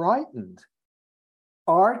how frightened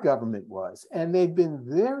our government was, and they've been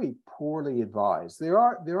very poorly advised. There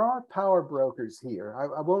are power brokers here.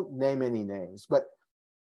 I won't name any names, but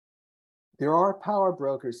there are power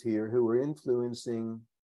brokers here who are influencing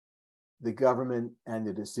the government and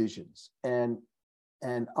the decisions. And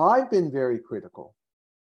I've been very critical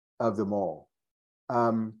of them all.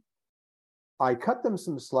 I cut them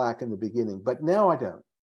some slack in the beginning, but now I don't.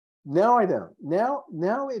 Now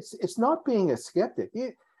it's not being a skeptic.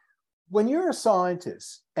 When you're a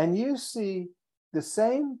scientist and you see the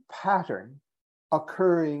same pattern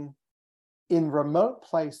occurring in remote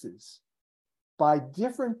places by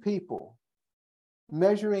different people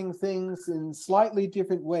measuring things in slightly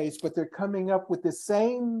different ways, but they're coming up with the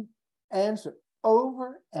same answer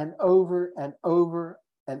over and over and over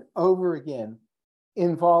and over again,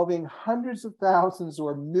 involving hundreds of thousands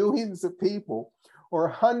or millions of people or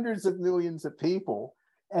hundreds of millions of people.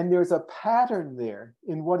 And there's a pattern there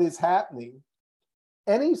in what is happening.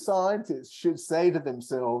 Any scientist should say to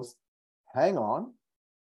themselves, hang on,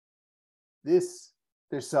 there's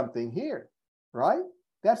something here, right?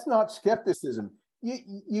 That's not skepticism.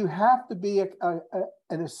 You have to be an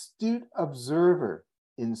astute observer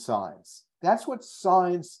in science. That's what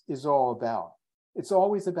science is all about. It's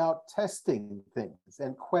always about testing things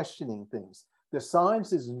and questioning things. The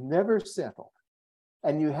science is never settled.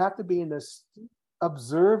 And you have to be an astute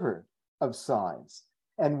observer of science.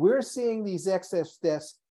 And we're seeing these excess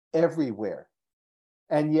deaths everywhere.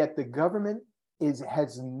 And yet the government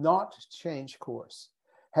has not changed course,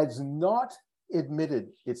 has not admitted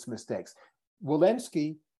its mistakes.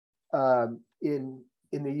 Walensky,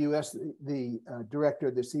 in the US, the director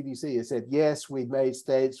of the CDC has said, yes, we've made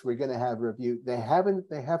states, we're going to have review. They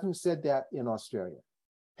haven't said that in Australia.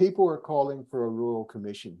 People are calling for a royal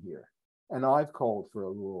commission here. And I've called for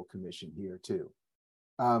a royal commission here too.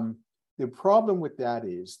 The problem with that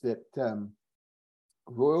is that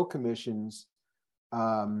royal commissions,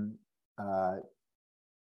 by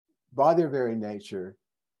their very nature,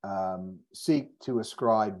 seek to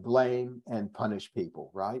ascribe blame and punish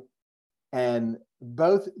people, right? And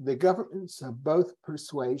both the governments of both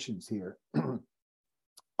persuasions here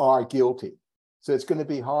are guilty. So it's going to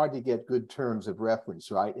be hard to get good terms of reference,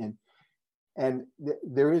 right? And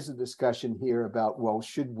there is a discussion here about, well,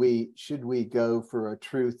 should we go for a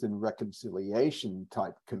truth and reconciliation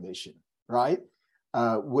type commission, right?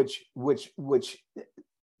 Which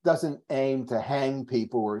doesn't aim to hang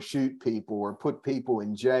people or shoot people or put people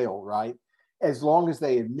in jail, right? As long as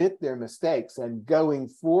they admit their mistakes and going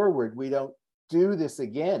forward, we don't do this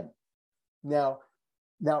again. Now,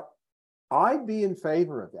 I'd be in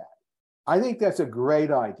favor of that. I think that's a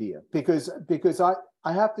great idea because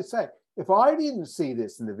I have to say, if I didn't see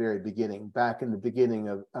this in the very beginning, back in the beginning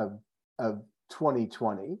of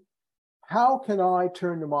 2020, how can I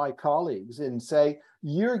turn to my colleagues and say,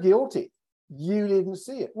 you're guilty? You didn't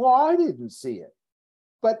see it. Well, I didn't see it.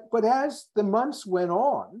 But as the months went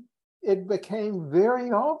on, it became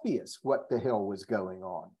very obvious what the hell was going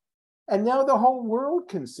on. And now the whole world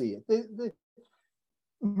can see it.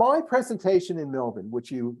 My presentation in Melbourne,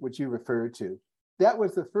 which you referred to, that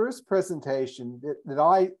was the first presentation that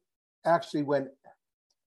I actually went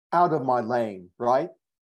out of my lane, right?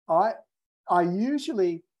 I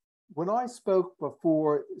usually, when I spoke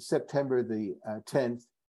before September the 10th,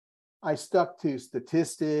 I stuck to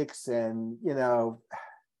statistics and,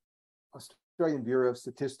 Australian Bureau of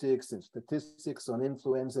Statistics and statistics on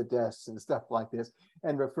influenza deaths and stuff like this,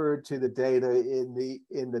 and referred to the data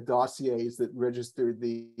in the dossiers that registered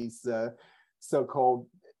these so-called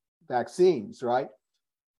vaccines, right?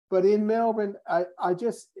 But in Melbourne,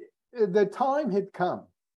 the time had come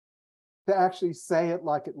to actually say it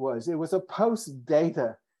like it was. It was a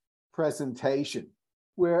post-data presentation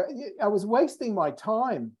where I was wasting my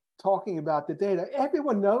time talking about the data.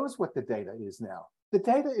 Everyone knows what the data is now. The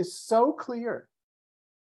data is so clear.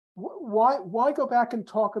 Why go back and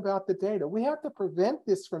talk about the data? We have to prevent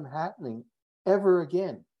this from happening ever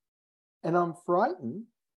again. And I'm frightened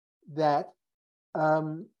that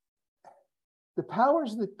the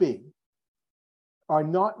powers that be are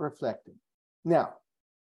not reflecting. Now,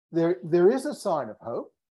 there is a sign of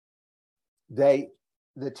hope. The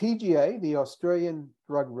TGA, the Australian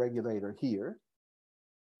drug regulator here,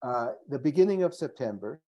 the beginning of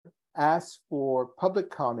September, asked for public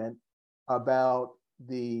comment about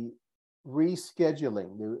the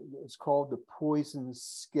rescheduling. It's called the poison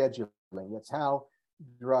scheduling. That's how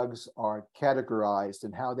drugs are categorized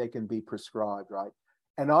and how they can be prescribed, right?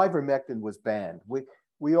 And ivermectin was banned.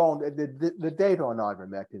 We all, the data on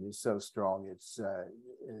ivermectin is so strong, it's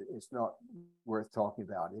not worth talking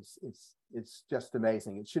about. It's just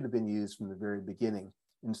amazing. It should have been used from the very beginning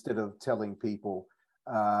instead of telling people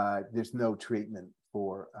there's no treatment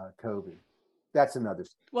for COVID. That's another.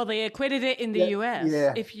 Well, they acquitted it in the US.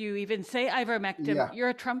 Yeah. If you even say ivermectin, Yeah. you're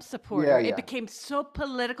a Trump supporter. Yeah. It became so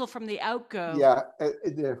political from the outgo. Yeah,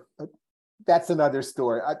 that's another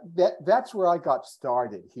story. That's where I got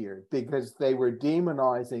started here, because they were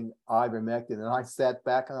demonizing ivermectin, and I sat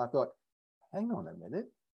back and I thought, hang on a minute.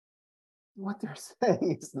 What they're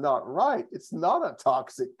saying is not right. It's not a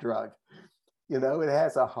toxic drug. It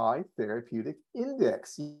has a high therapeutic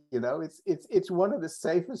index. It's one of the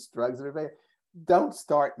safest drugs that are available. Don't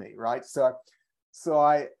start me, right? So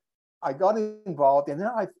I got involved, and then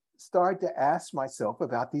I started to ask myself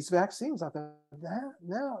about these vaccines. I thought,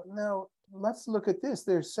 no, let's look at this.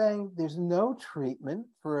 They're saying there's no treatment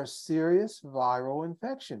for a serious viral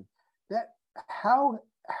infection. How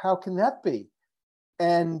can that be?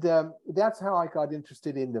 And that's how I got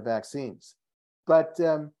interested in the vaccines. But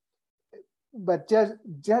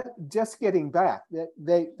just getting back,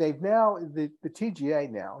 they've now the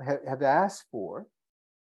TGA now have asked for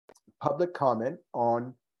public comment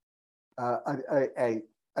on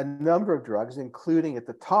a number of drugs, including at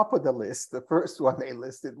the top of the list. The first one they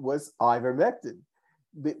listed was ivermectin,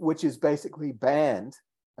 which is basically banned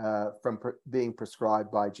from being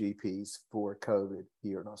prescribed by GPs for COVID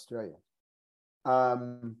here in Australia.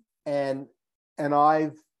 And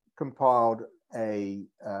I've compiled a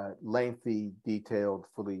lengthy, detailed,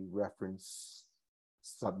 fully referenced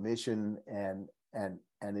submission, and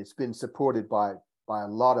it's been supported by a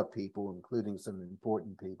lot of people, including some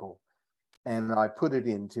important people. And I put it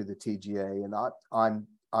into the TGA, and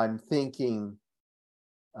I'm thinking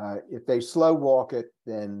if they slow walk it,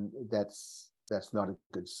 then that's not a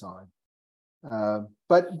good sign.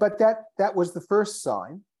 But that was the first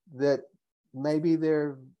sign that maybe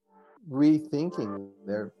they're rethinking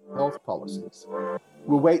their health policies.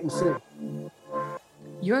 We'll wait and see.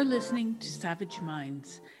 You're listening to Savage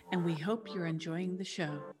Minds, and we hope you're enjoying the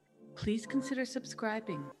show. Please consider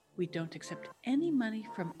subscribing. We don't accept any money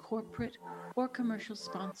from corporate or commercial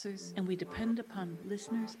sponsors, and we depend upon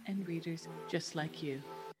listeners and readers just like you.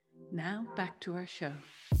 Now, back to our show.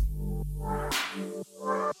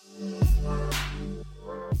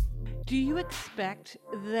 Do you expect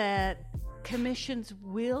that commissions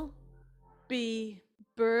will be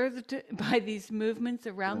birthed by these movements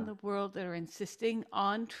around the world that are insisting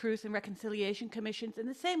on truth and reconciliation commissions? In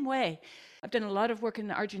the same way, I've done a lot of work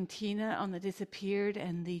in Argentina on the disappeared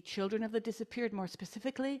and the children of the disappeared more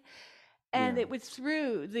specifically. And it was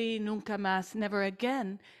through the Nunca Más, Never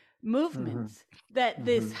Again movements that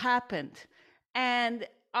this happened. And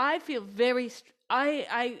I feel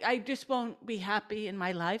I just won't be happy in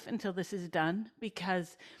my life until this is done,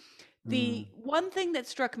 because the one thing that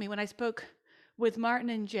struck me when I spoke with Martin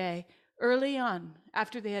and Jay early on,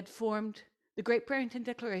 after they had formed the Great Barrington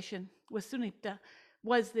Declaration with Sunita,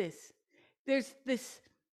 was this. There's this,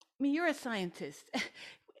 I mean, you're a scientist.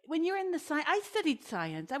 When you're in the science, I studied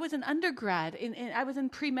science. I was an undergrad, I was in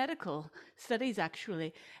pre-medical studies,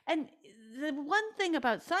 actually. And the one thing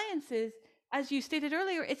about science is, as you stated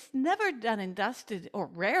earlier, it's never done and dusted, or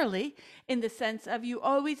rarely, in the sense of you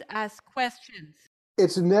always ask questions.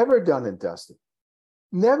 It's never done and dusted.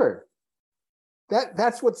 Never.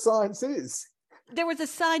 That's what science is. There was a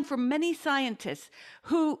sign for many scientists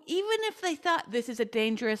who, even if they thought this is a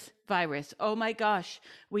dangerous virus, oh my gosh,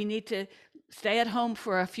 we need to stay at home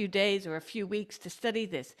for a few days or a few weeks to study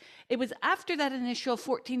this. It was after that initial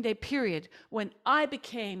 14-day period when I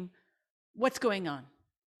became, what's going on?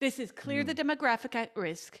 This is clear the demographic at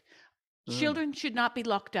risk. Children should not be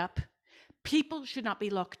locked up. People should not be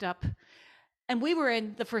locked up. And we were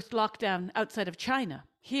in the first lockdown outside of China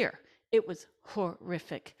here. It was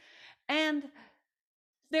horrific. And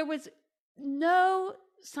there was no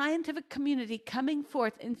scientific community coming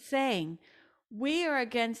forth and saying, we are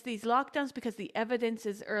against these lockdowns because the evidence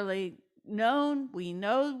is early known. We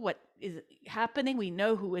know what is happening. We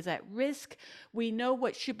know who is at risk. We know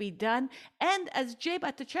what should be done. And as Jay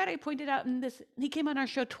Bhattacharya pointed out in this, he came on our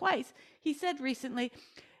show twice, he said recently,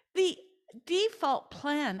 the default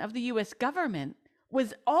plan of the US government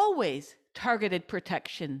was always targeted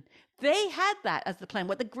protection. They had that as the plan.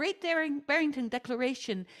 What the Great Barrington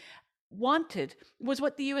Declaration wanted was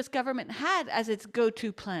what the US government had as its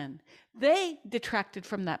go-to plan. They detracted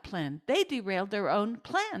from that plan. They derailed their own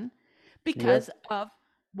plan because of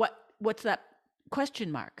what's that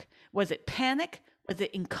question mark? Was it panic? Was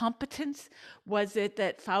it incompetence? Was it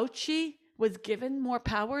that Fauci was given more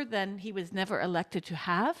power than he was never elected to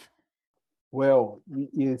have? Well,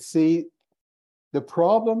 you see, the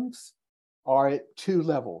problems are at two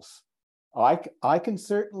levels. I can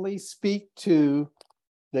certainly speak to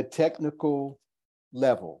the technical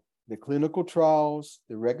level, the clinical trials,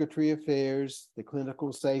 the regulatory affairs, the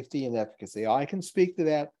clinical safety and efficacy. I can speak to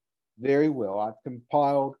that very well. I've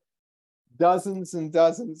compiled dozens and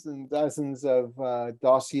dozens and dozens of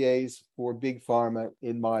dossiers for Big Pharma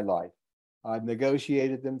in my life. I've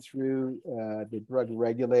negotiated them through the drug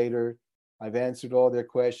regulator. I've answered all their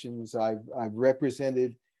questions. I've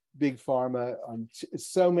represented Big Pharma on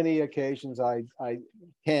so many occasions I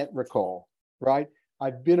can't recall, right?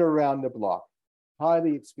 I've been around the block,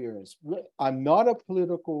 highly experienced. I'm not a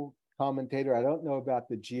political commentator. I don't know about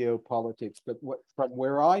the geopolitics, but from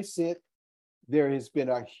where I sit, there has been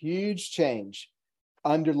a huge change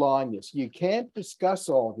underline this. You can't discuss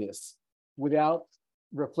all this without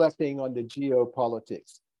reflecting on the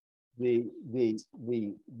geopolitics, the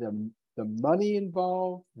money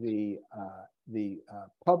involved, the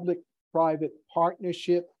public-private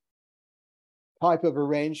partnership type of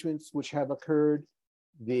arrangements which have occurred,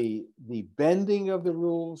 the bending of the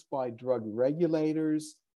rules by drug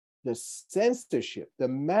regulators, the censorship, the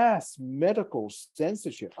mass medical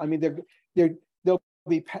censorship. I mean,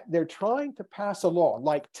 they're trying to pass a law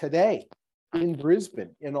like today in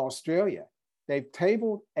Brisbane, in Australia. They've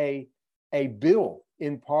tabled a bill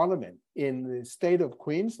in Parliament in the state of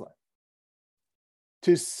Queensland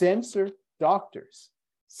to censor doctors,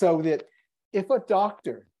 so that if a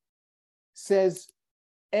doctor says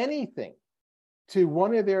anything to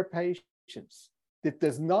one of their patients that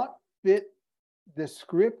does not fit the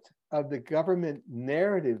script of the government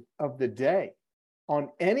narrative of the day on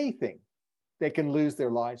anything, they can lose their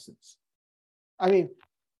license. I mean,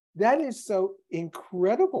 that is so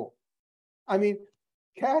incredible. I mean,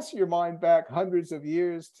 cast your mind back hundreds of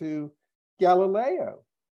years to Galileo.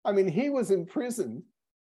 I mean, he was in prison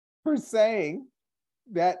for saying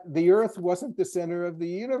that the earth wasn't the center of the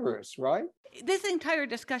universe, right? This entire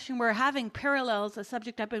discussion we're having parallels a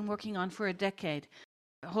subject I've been working on for a decade.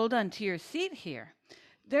 Hold on to your seat here.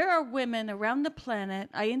 There are women around the planet,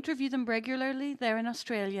 I interview them regularly, they're in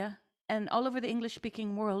Australia and all over the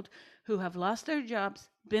English-speaking world, who have lost their jobs,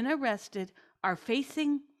 been arrested, are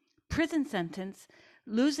facing prison sentence,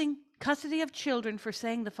 losing custody of children for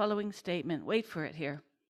saying the following statement. Wait for it here.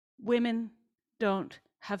 Women don't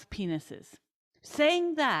have penises.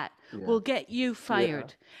 Saying that will get you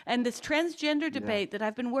fired. And this transgender debate that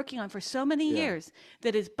I've been working on for so many years,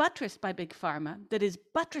 that is buttressed by Big Pharma, that is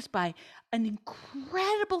buttressed by an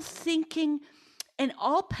incredible thinking and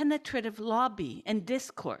all-penetrative lobby and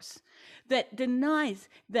discourse that denies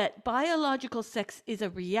that biological sex is a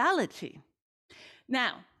reality.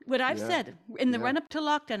 Now, what I've said in the run-up to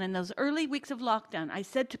lockdown, in those early weeks of lockdown, I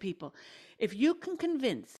said to people, if you can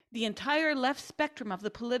convince the entire left spectrum of the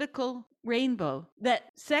political rainbow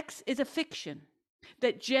that sex is a fiction,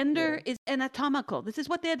 that gender is anatomical, this is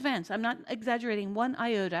what they advance, I'm not exaggerating one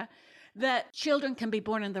iota, that children can be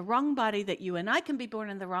born in the wrong body, that you and I can be born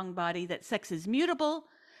in the wrong body, that sex is mutable,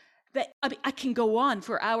 that I can go on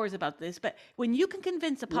for hours about this, but when you can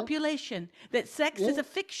convince a population that sex is a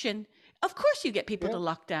fiction, of course you get people to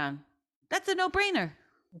lock down. That's a no-brainer.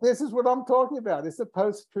 This is what I'm talking about. It's a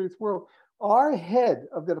post-truth world. Our head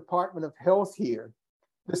of the Department of Health here,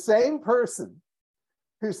 the same person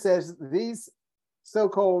who says these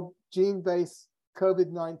so-called gene-based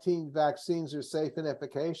COVID-19 vaccines are safe and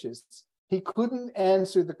efficacious, he couldn't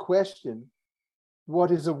answer the question, what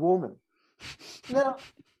is a woman? Now,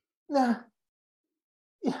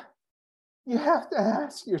 you have to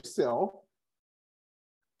ask yourself,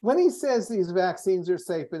 when he says these vaccines are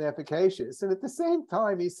safe and efficacious, and at the same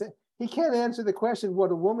time he said he can't answer the question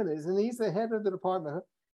what a woman is, and he's the head of the department.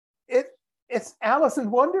 It's Alice in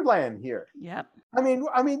Wonderland here. Yep. I mean,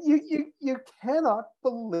 you cannot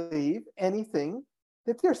believe anything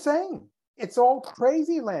that they're saying. It's all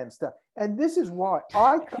crazy land stuff, and this is why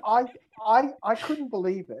I couldn't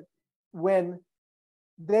believe it when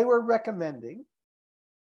they were recommending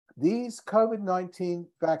these COVID-19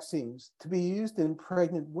 vaccines to be used in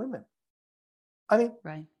pregnant women. I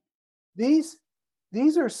mean, these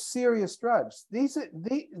are serious drugs. These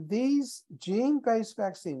gene-based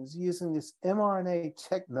vaccines using this mRNA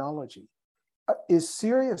technology is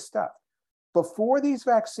serious stuff. Before these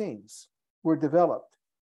vaccines were developed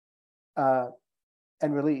and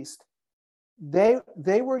released, they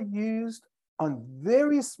were used on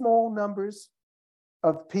very small numbers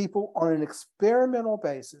of people on an experimental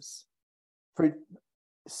basis for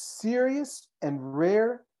serious and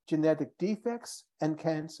rare genetic defects and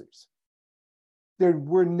cancers. They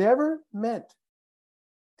were never meant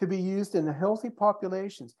to be used in healthy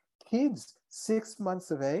populations. Kids 6 months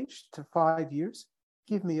of age to 5 years,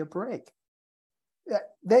 give me a break.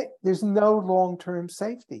 There's no long-term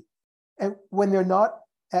safety. And when they're not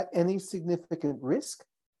at any significant risk,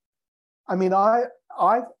 I mean,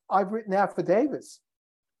 I've written affidavits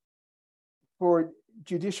for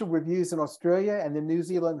judicial reviews in Australia and the New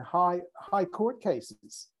Zealand high court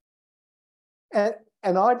cases.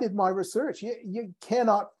 And I did my research. You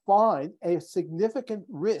cannot find a significant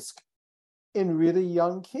risk in really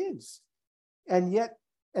young kids. And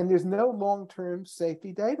there's no long-term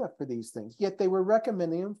safety data for these things. Yet they were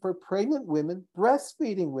recommending them for pregnant women,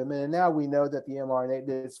 breastfeeding women. And now we know that the mRNA,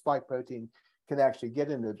 the spike protein, can actually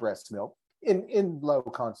get into the breast milk in low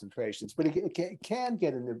concentrations, but it can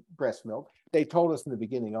get into breast milk. They told us in the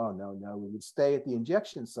beginning, oh, no, we would stay at the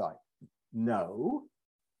injection site. No,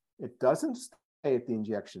 it doesn't stay at the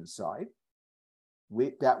injection site.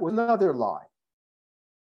 That was another lie.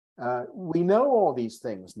 We know all these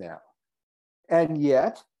things now, and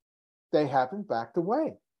yet they haven't backed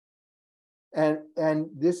away. And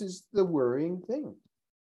this is the worrying thing.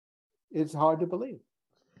 It's hard to believe.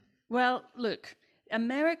 Well, look,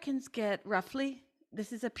 Americans get roughly,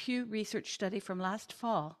 this is a Pew Research study from last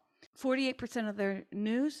fall, 48% of their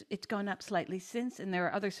news. It's gone up slightly since, and there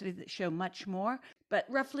are other studies that show much more, but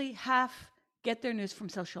roughly half get their news from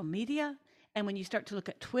social media. And when you start to look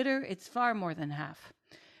at Twitter, it's far more than half.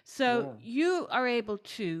 So you are able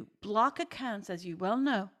to block accounts, as you well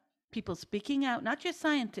know, people speaking out, not just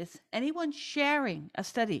scientists, anyone sharing a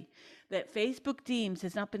study that Facebook deems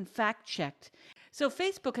has not been fact checked. So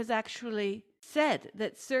Facebook has actually said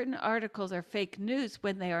that certain articles are fake news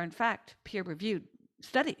when they are in fact peer reviewed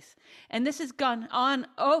studies. And this has gone on.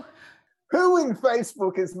 Oh, who in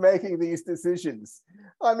Facebook is making these decisions?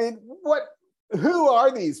 I mean, who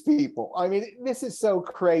are these people? I mean, this is so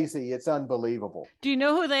crazy. It's unbelievable. Do you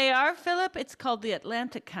know who they are, Philip? It's called the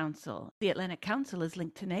Atlantic Council. The Atlantic Council is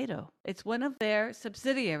linked to NATO. It's one of their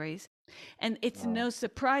subsidiaries. And it's no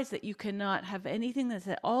surprise that you cannot have anything that's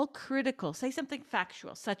at all critical. Say something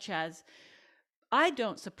factual, such as, I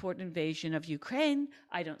don't support invasion of Ukraine.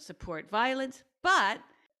 I don't support violence, but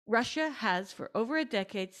Russia has for over a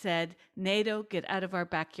decade said, NATO, get out of our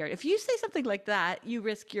backyard. If you say something like that, you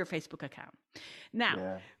risk your Facebook account.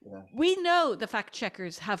 Now, we know the fact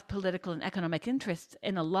checkers have political and economic interests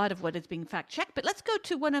in a lot of what is being fact checked, but let's go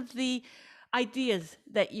to one of the ideas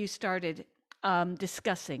that you started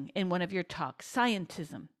discussing in one of your talks,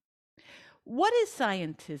 scientism. What is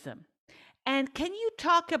scientism? And can you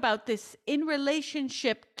talk about this in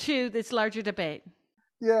relationship to this larger debate?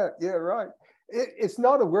 Yeah, right. It's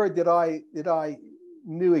not a word that I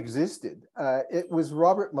knew existed. It was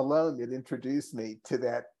Robert Malone that introduced me to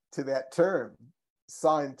that term,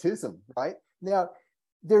 scientism. Right now,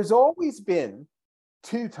 there's always been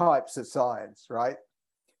two types of science. Right,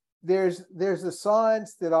 there's a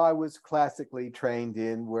science that I was classically trained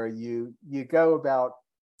in, where you go about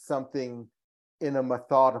something in a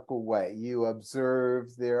methodical way. You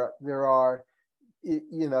observe. There are,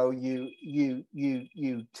 you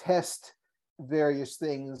test various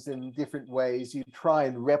things in different ways. You try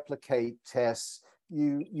and replicate tests.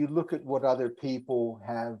 You look at what other people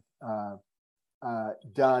have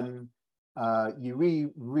done.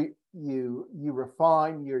 You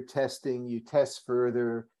refine your testing. You test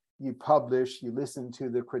further. You publish. You listen to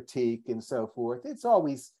the critique and so forth. It's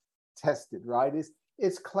always tested, right?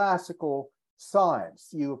 It's classical science.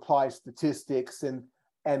 You apply statistics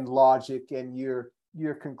and logic, and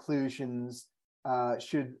your conclusions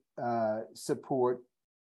should support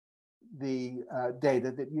the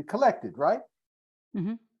data that you collected, right?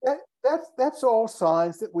 Mm-hmm. That's all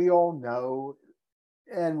science that we all know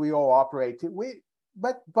and we all operate to.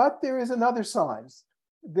 But there is another science.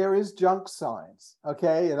 There is junk science,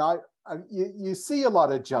 okay? And you see a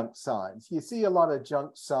lot of junk science. You see a lot of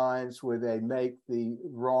junk science where they make the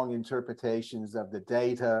wrong interpretations of the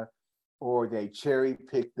data, or they cherry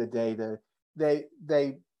pick the data. They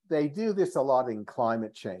do this a lot in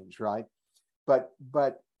climate change, right? But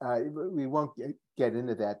we won't get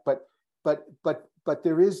into that. But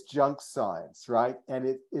there is junk science, right?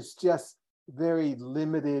 And it's just very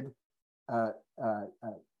limited,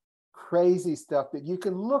 crazy stuff that you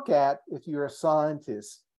can look at if you're a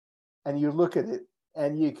scientist, and you look at it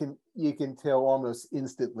and you can tell almost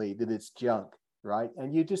instantly that it's junk, right?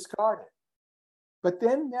 And you discard it. But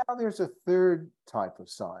then now there's a third type of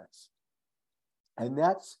science, and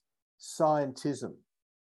that's scientism.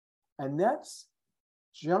 And that's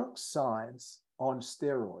junk science on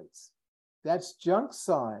steroids. That's junk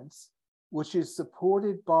science which is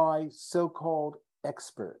supported by so-called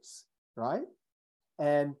experts, right?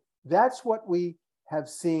 And that's what we have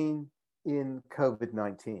seen in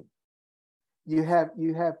COVID-19. You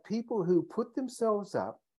have people who put themselves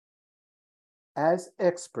up as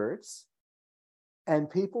experts, and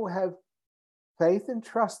people have faith and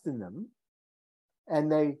trust in them, and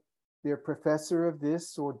they're professor of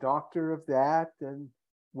this or doctor of that, and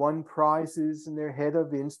won prizes, and they're head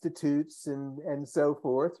of institutes and so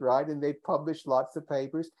forth, right? And they publish lots of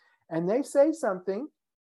papers, and they say something,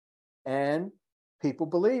 and people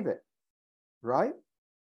believe it, right?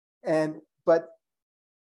 But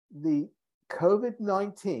the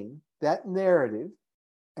COVID-19, that narrative,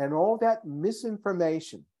 and all that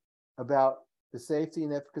misinformation about the safety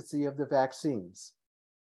and efficacy of the vaccines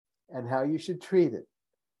and how you should treat it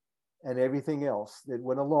and everything else that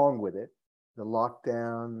went along with it, the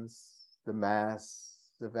lockdowns, the masks,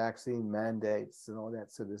 the vaccine mandates, and all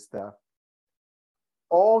that sort of stuff,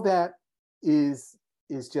 all that is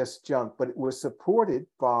just junk, but it was supported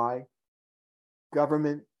by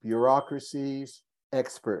government, bureaucracies,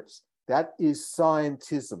 experts. That is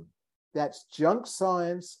scientism. That's junk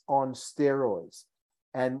science on steroids.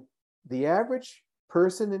 And the average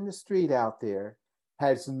person in the street out there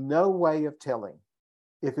has no way of telling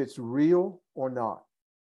if it's real or not.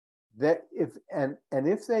 That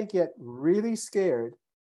if they get really scared,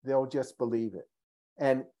 they'll just believe it.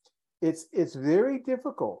 And it's very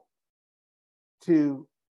difficult to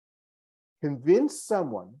convince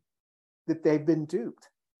someone that they've been duped.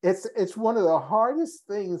 It's one of the hardest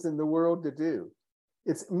things in the world to do.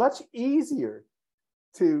 It's much easier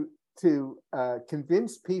to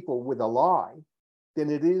convince people with a lie than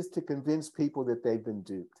it is to convince people that they've been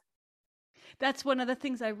duped. That's one of the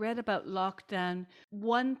things I read about lockdown.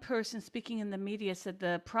 One person speaking in the media said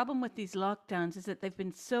the problem with these lockdowns is that they've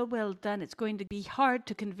been so well done, it's going to be hard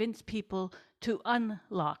to convince people to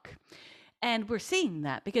unlock. And we're seeing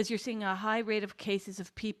that because you're seeing a high rate of cases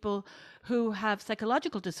of people who have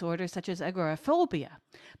psychological disorders such as agoraphobia.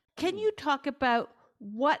 Can you talk about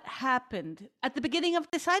what happened at the beginning of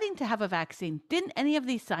deciding to have a vaccine? Didn't any of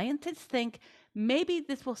these scientists think maybe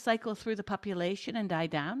this will cycle through the population and die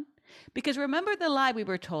down? Because remember the lie we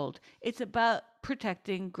were told, it's about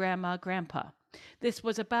protecting grandma, grandpa. This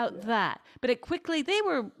was about that. But it quickly, they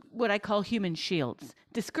were what I call human shields,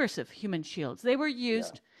 discursive human shields. They were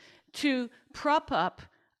used to prop up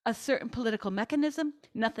a certain political mechanism.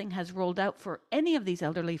 Nothing has rolled out for any of these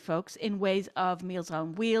elderly folks in ways of Meals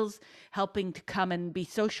on Wheels, helping to come and be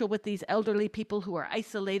social with these elderly people who are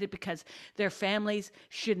isolated because their families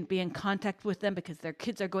shouldn't be in contact with them because their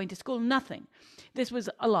kids are going to school. Nothing. This was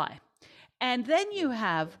a lie. And then you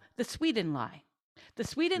have the Sweden lie. The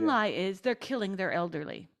Sweden lie is they're killing their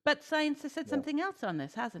elderly. But science has said something else on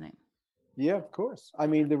this, hasn't it? Yeah, of course. I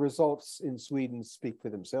mean, the results in Sweden speak for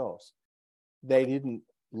themselves. They didn't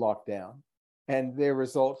lock down, and their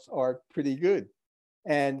results are pretty good.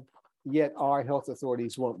 And yet our health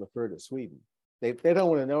authorities won't refer to Sweden. They don't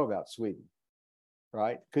want to know about Sweden,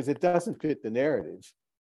 right? Because it doesn't fit the narrative.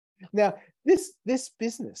 Now, this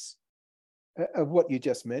business of what you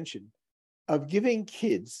just mentioned, of giving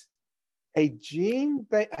kids a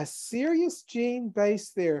serious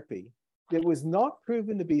gene-based therapy that was not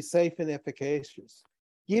proven to be safe and efficacious,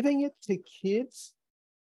 giving it to kids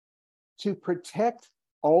to protect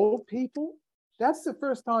old people, that's the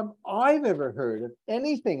first time I've ever heard of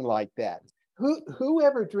anything like that. Who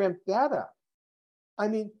ever dreamt that up? I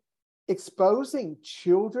mean, exposing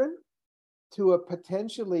children to a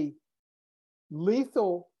potentially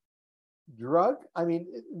lethal drug. I mean,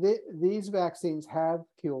 these vaccines have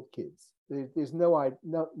killed kids. There's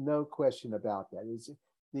no question about that.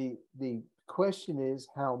 The question is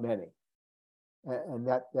how many, and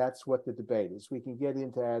that's what the debate is. We can get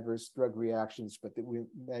into adverse drug reactions, but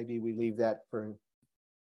maybe we leave that for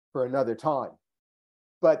another time.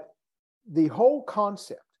 But the whole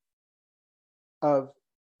concept of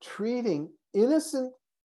treating innocent,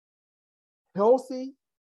 healthy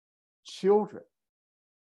children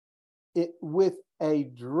with a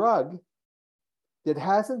drug that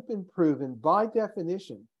hasn't been proven by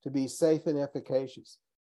definition to be safe and efficacious,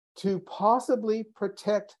 to possibly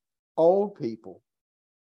protect old people,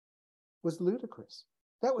 was ludicrous.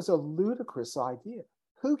 That was a ludicrous idea.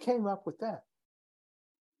 Who came up with that?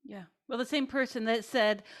 Yeah. Well, the same person that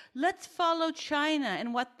said, let's follow China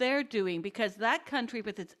and what they're doing, because that country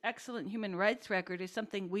with its excellent human rights record is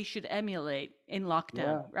something we should emulate in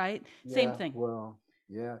lockdown, right? Same thing. Well,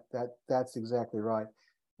 yeah, that's exactly right.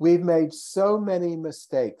 We've made so many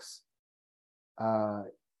mistakes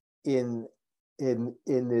in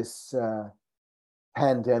this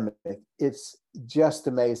pandemic. It's just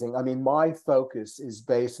amazing. I mean, my focus is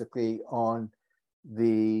basically on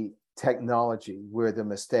the technology, where the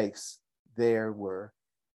mistakes there were,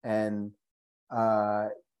 and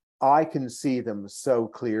I can see them so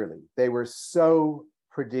clearly. They were so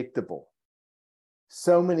predictable.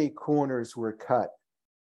 So many corners were cut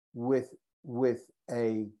with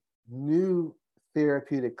a new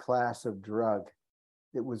therapeutic class of drug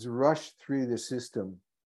that was rushed through the system.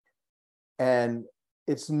 And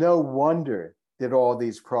it's no wonder that all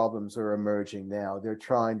these problems are emerging now. They're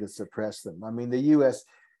trying to suppress them. I mean, the US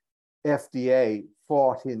FDA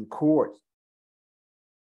fought in court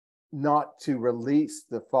not to release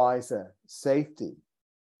the Pfizer safety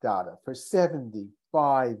data for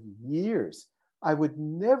 75 years. I would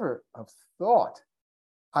never have thought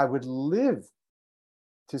I would live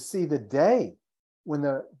to see the day when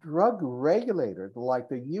the drug regulator, like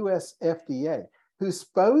the US FDA, who's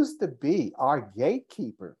supposed to be our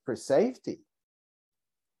gatekeeper for safety,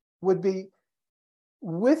 would be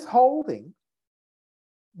wanting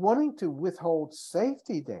to withhold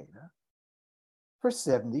safety data for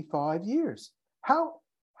 75 years. How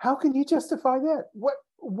can you justify that?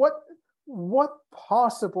 What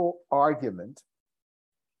possible argument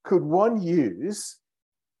could one use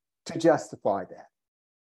to justify that?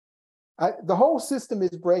 The whole system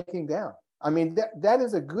is breaking down. I mean, that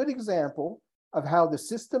is a good example of how the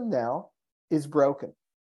system now is broken.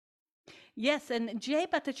 Yes, and Jay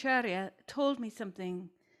Bhattacharya told me something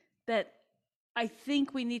that I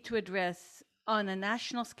think we need to address on a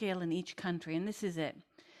national scale in each country, and this is it.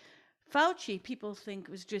 Fauci, people think,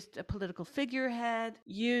 was just a political figurehead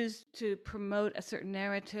used to promote a certain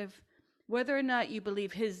narrative. Whether or not you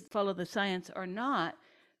believe his follow the science or not,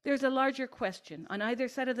 there's a larger question. On either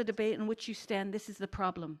side of the debate in which you stand, this is the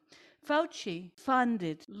problem. Fauci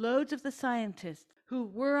funded loads of the scientists who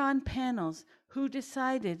were on panels who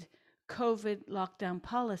decided COVID lockdown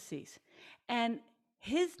policies. And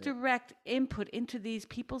his direct input into these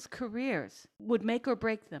people's careers would make or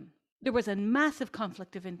break them. There was a massive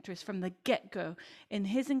conflict of interest from the get-go in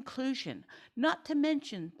his inclusion, not to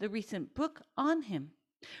mention the recent book on him,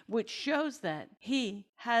 which shows that he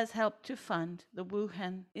has helped to fund the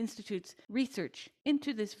Wuhan Institute's research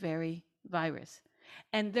into this very virus.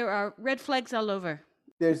 And there are red flags all over.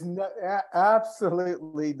 There's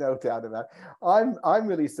absolutely no doubt about it. I'm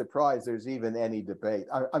really surprised there's even any debate.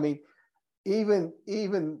 I mean,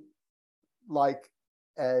 even like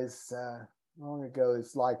as long ago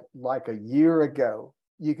as like a year ago,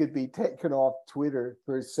 you could be taken off Twitter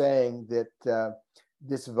for saying that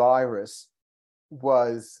this virus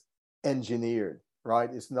was engineered,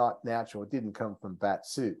 right? It's not natural. It didn't come from bat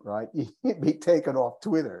suit, right? You'd be taken off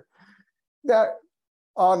Twitter. Now,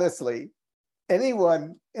 honestly, I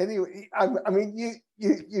mean,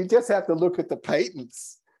 you just have to look at the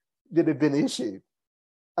patents that have been issued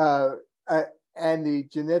and the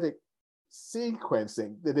genetic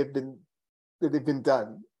sequencing that have been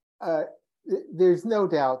done. There's no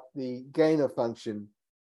doubt the gain of function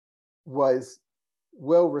was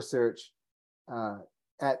well researched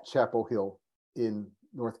at Chapel Hill in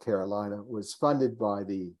North Carolina, was funded by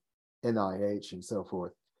the NIH and so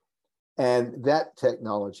forth. And that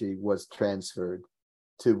technology was transferred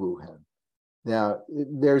to Wuhan. Now,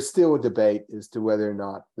 there's still a debate as to whether or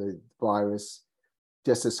not the virus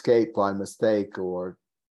just escaped by mistake or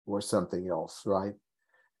something else, right?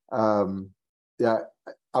 Yeah,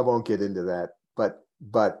 I won't get into that, but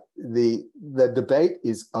the debate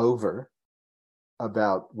is over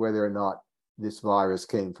about whether or not this virus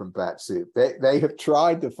came from bat suit. They have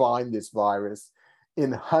tried to find this virus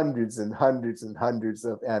in hundreds and hundreds and hundreds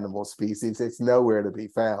of animal species. It's nowhere to be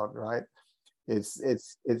found, right? It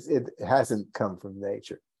hasn't come from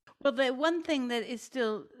nature. Well, the one thing that is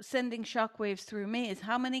still sending shockwaves through me is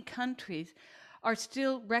how many countries are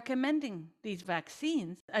still recommending these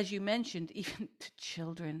vaccines, as you mentioned, even to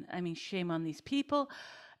children. I mean, shame on these people,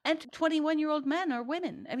 and to 21-year-old men or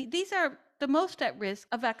women. I mean, these are the most at risk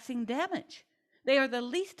of vaccine damage. They are the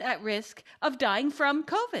least at risk of dying from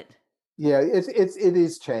COVID. Yeah, it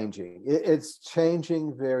is changing. It's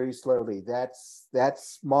changing very slowly.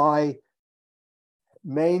 That's my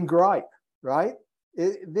main gripe, right?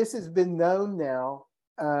 This has been known now.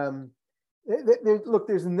 Look,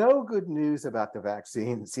 there's no good news about the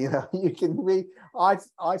vaccines. You know, you can read. I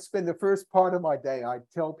spend the first part of my day. I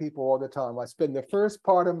tell people all the time. I spend the first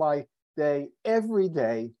part of my day every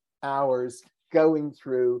day, hours going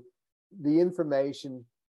through the information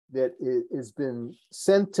that has been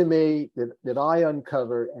sent to me, that I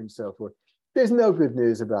uncover, and so forth. There's no good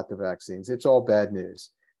news about the vaccines. It's all bad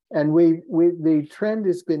news. And the trend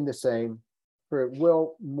has been the same for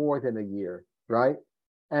well more than a year, right?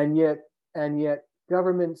 And yet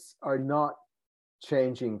governments are not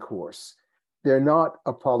changing course. They're not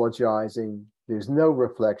apologizing. There's no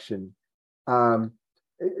reflection.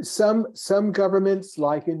 Some governments,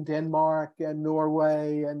 like in Denmark and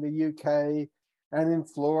Norway and the UK and in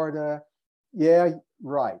Florida, yeah,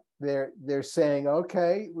 right. They're saying,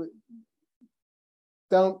 okay,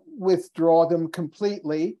 don't withdraw them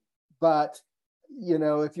completely, but you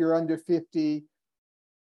know, if you're under 50,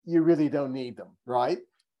 you really don't need them, right?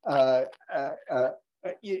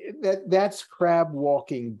 That's crab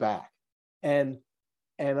walking back, and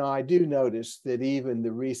I do notice that even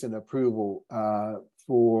the recent approval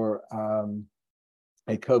for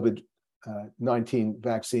a COVID-19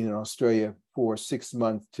 vaccine in Australia for 6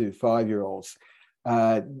 month to 5-year-olds,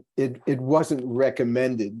 it wasn't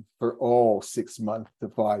recommended for all 6 month to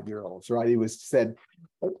 5-year-olds, right? It was said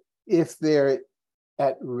if they're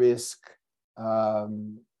at risk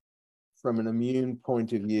from an immune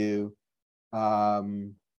point of view,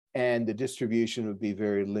 and the distribution would be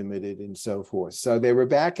very limited and so forth. So they were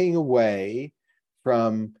backing away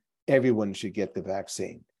from everyone should get the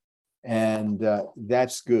vaccine. And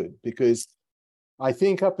that's good, because I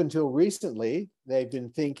think up until recently, they've been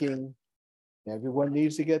thinking everyone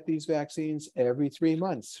needs to get these vaccines every 3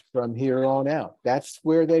 months from here on out. That's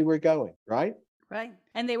where they were going, right? Right.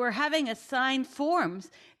 And they were having assigned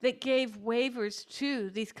forms that gave waivers to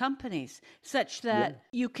these companies such that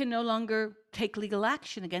you can no longer take legal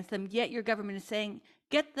action against them. Yet your government is saying,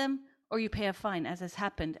 get them or you pay a fine, as has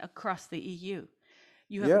happened across the EU.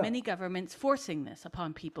 You have many governments forcing this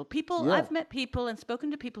upon people. I've met people and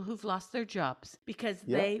spoken to people who've lost their jobs because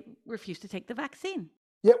they refuse to take the vaccine.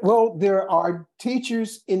 Yeah, well, there are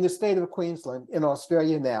teachers in the state of Queensland, in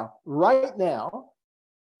Australia now, right now,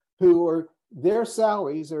 who are, their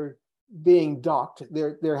salaries are being docked.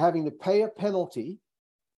 They're having to pay a penalty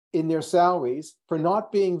in their salaries for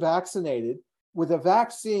not being vaccinated with a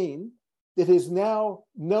vaccine that is now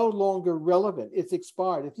no longer relevant. It's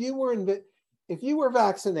expired. If you were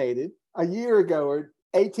vaccinated a year ago or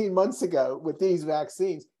 18 months ago with these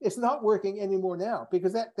vaccines, it's not working anymore now,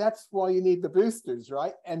 because that's why you need the boosters,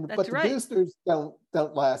 right? But the boosters don't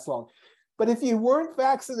last long. But if you weren't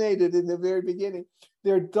vaccinated in the very beginning,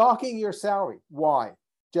 they're docking your salary. Why?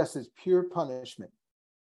 Just as pure punishment.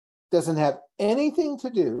 Doesn't have anything to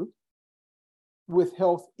do with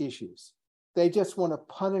health issues. They just want to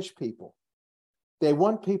punish people. They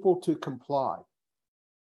want people to comply.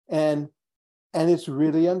 And it's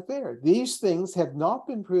really unfair. These things have not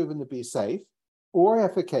been proven to be safe or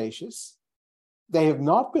efficacious. They have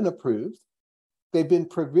not been approved. They've been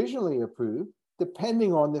provisionally approved,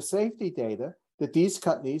 depending on the safety data that these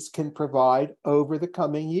companies can provide over the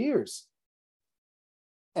coming years.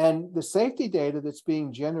 And the safety data that's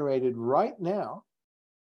being generated right now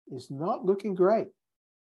is not looking great.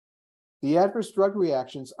 The adverse drug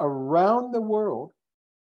reactions around the world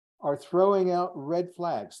are throwing out red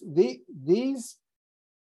flags. These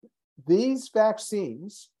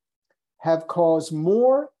vaccines have caused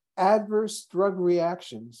more adverse drug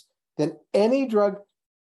reactions than any drug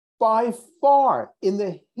by far in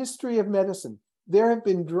the history of medicine. There have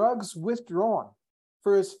been drugs withdrawn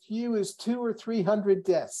for as few as 200 or 300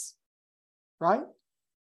 deaths, right?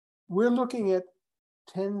 We're looking at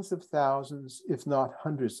tens of thousands, if not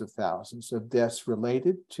hundreds of thousands of deaths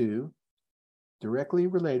directly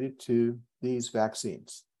related to these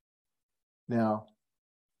vaccines. Now,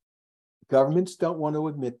 governments don't want to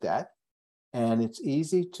admit that, and it's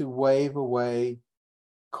easy to wave away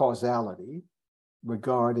causality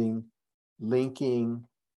regarding linking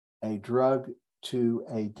a drug to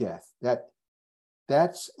a death.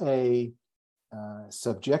 That's a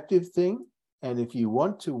subjective thing, and if you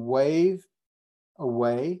want to wave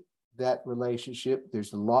away that relationship,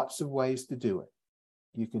 there's lots of ways to do it.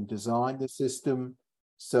 You can design the system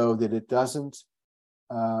so that it doesn't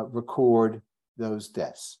record those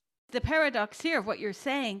deaths. The paradox here of what you're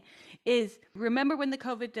saying is, remember when the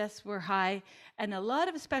COVID deaths were high, and a lot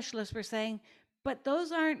of specialists were saying, but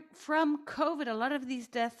those aren't from COVID. A lot of these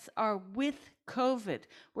deaths are with COVID.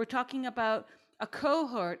 We're talking about a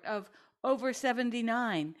cohort of over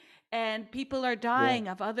 79, and people are dying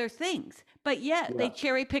of other things. But yet they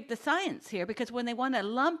cherry pick the science here, because when they want to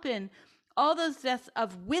lump in all those deaths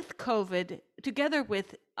of with COVID together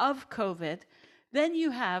with of COVID, then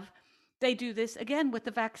they do this again with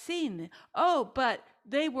the vaccine. Oh, but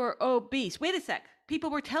they were obese. Wait a sec. People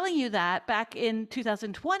were telling you that back in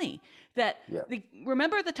 2020, that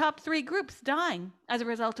remember the top 3 groups dying as a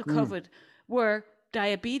result of COVID were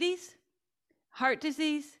diabetes, heart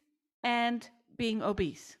disease, and being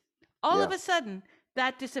obese. All of a sudden,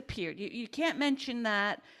 that disappeared. You can't mention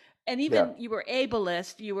that. And even you were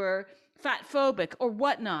ableist, you were fat phobic or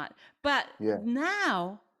whatnot. But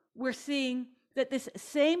now we're seeing that this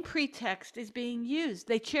same pretext is being used.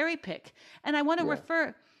 They cherry pick. And I want to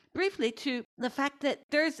refer briefly to the fact that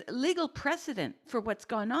there's legal precedent for what's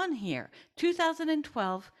gone on here.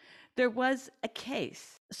 2012, there was a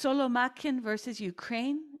case, Solomakin versus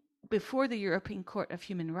Ukraine, before the European Court of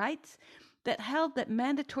Human Rights, that held that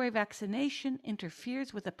mandatory vaccination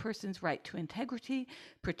interferes with a person's right to integrity,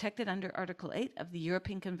 protected under Article 8 of the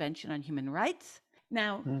European Convention on Human Rights.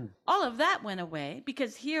 Now, all of that went away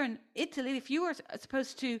because here in Italy, if you were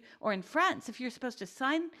supposed to, or in France, if you're supposed to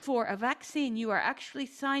sign for a vaccine, you are actually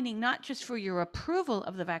signing not just for your approval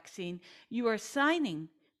of the vaccine, you are signing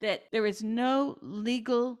that there is no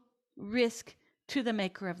legal risk to the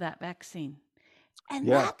maker of that vaccine. And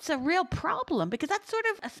that's a real problem, because that's sort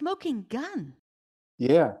of a smoking gun.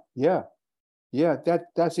 That's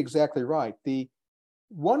exactly right.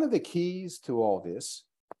 One of the keys to all this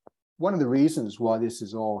one of the reasons why this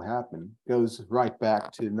has all happened goes right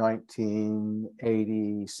back to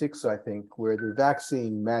 1986, I think, where the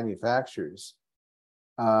vaccine manufacturers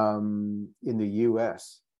in the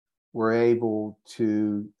US were able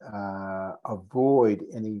to avoid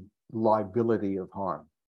any liability of harm.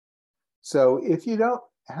 So if you don't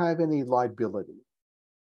have any liability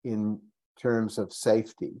in terms of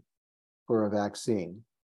safety for a vaccine,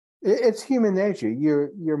 it's human nature.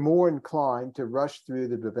 You're more inclined to rush through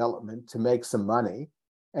the development to make some money.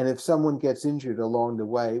 And if someone gets injured along the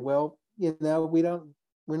way, well, we're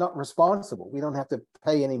not responsible. We don't have to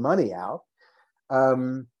pay any money out.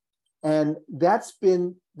 And that's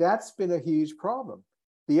been a huge problem.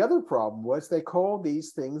 The other problem was they called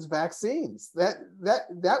these things vaccines.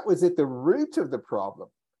 That was at the root of the problem,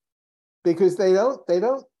 because they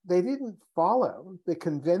didn't follow the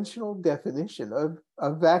conventional definition of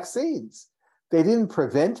vaccines. They didn't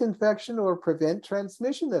prevent infection or prevent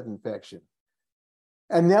transmission of infection.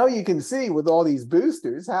 And now you can see with all these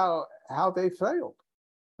boosters how they failed,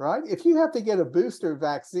 right? If you have to get a booster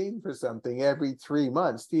vaccine for something every 3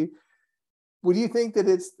 months, would you think that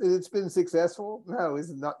it's been successful? No,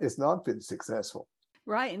 it's not been successful.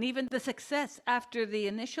 Right. And even the success after the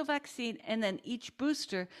initial vaccine and then each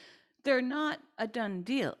booster, they're not a done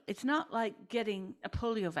deal. It's not like getting a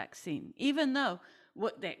polio vaccine, even though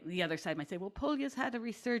the other side might say, well, polio's had a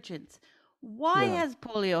resurgence. Why has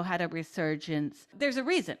polio had a resurgence? There's a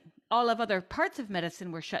reason. All of other parts of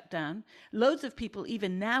medicine were shut down. Loads of people,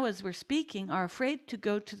 even now as we're speaking, are afraid to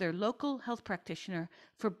go to their local health practitioner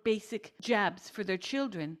for basic jabs for their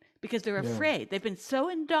children because they're afraid. They've been so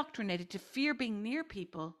indoctrinated to fear being near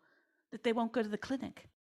people that they won't go to the clinic.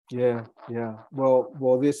 Yeah.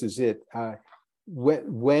 Well, this is it.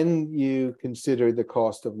 When you consider the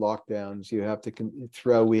cost of lockdowns, you have to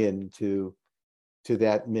throw into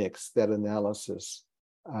that mix, that analysis,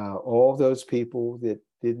 all those people that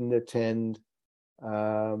didn't attend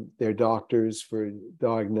their doctors for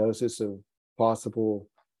diagnosis of possible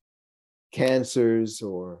cancers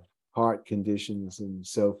or heart conditions and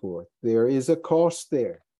so forth. There is a cost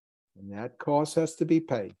there, and that cost has to be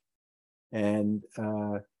paid. And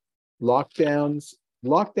lockdowns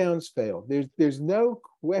failed. There's no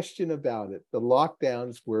question about it. The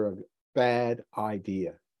lockdowns were a bad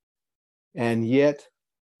idea. And yet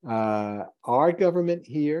our government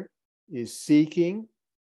here is seeking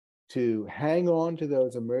to hang on to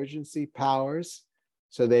those emergency powers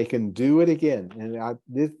so they can do it again. And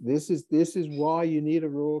this is why you need a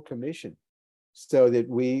Royal Commission, so that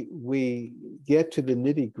we get to the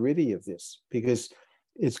nitty-gritty of this, because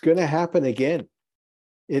it's going to happen again.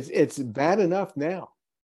 It's bad enough now,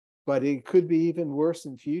 but it could be even worse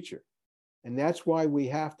in future. And that's why we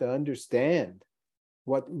have to understand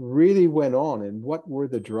what really went on and what were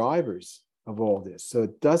the drivers of all this, so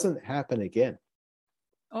it doesn't happen again.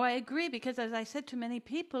 Oh, I agree, because as I said to many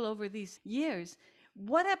people over these years,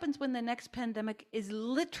 what happens when the next pandemic is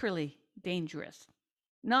literally dangerous?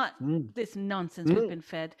 Not this nonsense we've been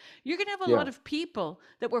fed. You're going to have a lot of people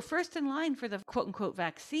that were first in line for the quote unquote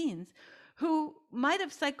vaccines who might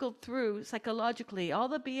have cycled through psychologically all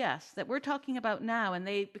the BS that we're talking about now, and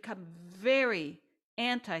they become very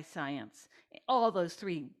anti-science. All those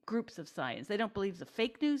three groups of science. They don't believe the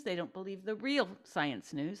fake news. They don't believe the real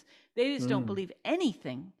science news. They just don't believe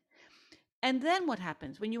anything. And then what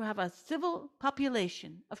happens when you have a civil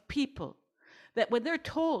population of people that when they're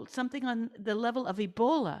told something on the level of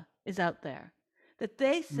Ebola is out there, that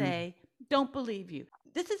they say, don't believe you.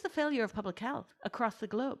 This is the failure of public health across the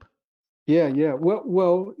globe. Yeah.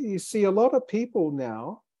 Well, you see, a lot of people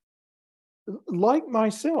now, like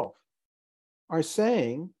myself, are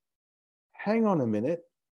saying, hang on a minute,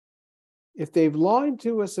 if they've lied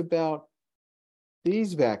to us about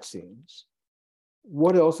these vaccines,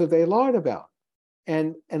 what else have they lied about?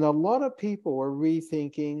 And a lot of people are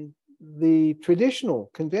rethinking the traditional,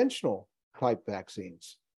 conventional type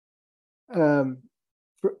vaccines,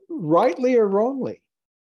 rightly or wrongly.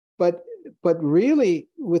 But really,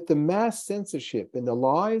 with the mass censorship and the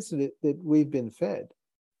lies that we've been fed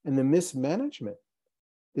and the mismanagement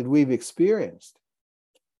that we've experienced,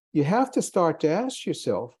 you have to start to ask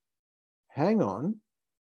yourself, hang on,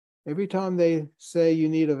 every time they say you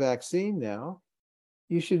need a vaccine now,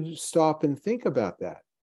 you should stop and think about that.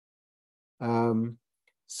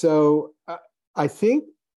 So I think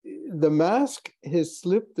the mask has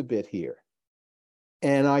slipped a bit here.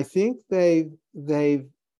 And I think they've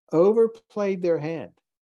overplayed their hand.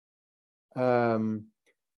 A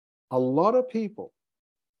lot of people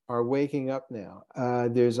are waking up now.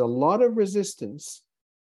 There's a lot of resistance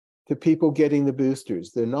to people getting the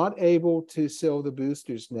boosters. They're not able to sell the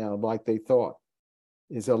boosters now like they thought.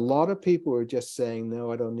 is a lot of people are just saying,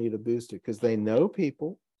 no, I don't need a booster, because they know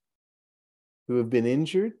people who have been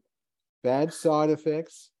injured, bad side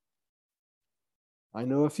effects. I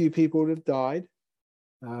know a few people that have died.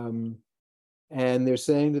 And they're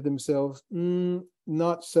saying to themselves,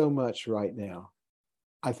 not so much right now.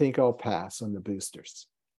 I think I'll pass on the boosters.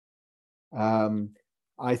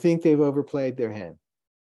 I think they've overplayed their hand.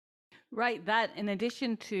 Right. That, in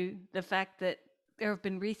addition to the fact that there have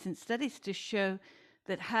been recent studies to show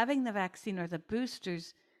that having the vaccine or the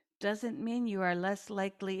boosters doesn't mean you are less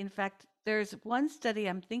likely. In fact, there's one study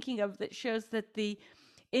I'm thinking of that shows that the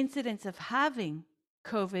incidence of having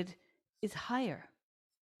COVID is higher.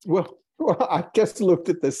 Well, I just looked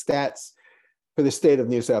at the stats for the state of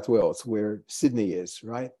New South Wales, where Sydney is,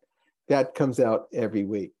 right? That comes out every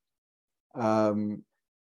week.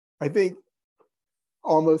 I think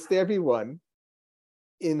almost everyone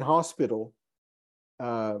in hospital,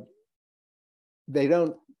 they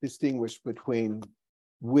don't distinguish between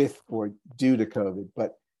with or due to COVID,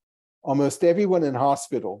 but almost everyone in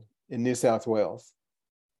hospital in New South Wales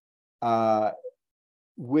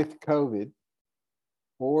with COVID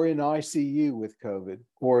or in ICU with COVID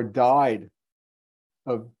or died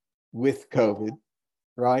with COVID,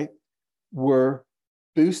 right, were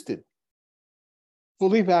boosted,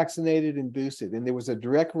 fully vaccinated and boosted. And there was a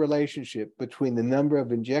direct relationship between the number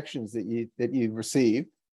of injections that you received,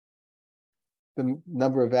 the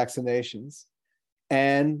number of vaccinations,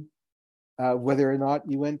 and whether or not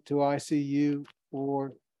you went to ICU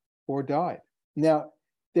or died. Now,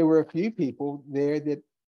 there were a few people there that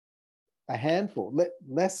a handful,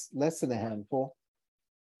 less than a handful,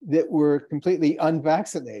 that were completely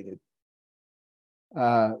unvaccinated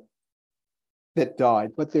that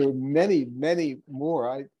died. But there were many, many more.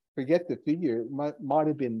 I forget the figure. It might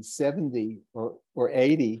have been 70 or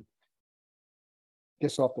 80,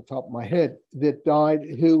 just off the top of my head, that died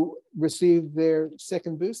who received their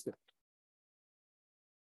second booster.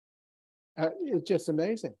 It's just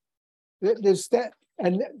amazing. There's that,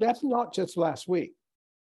 and that's not just last week.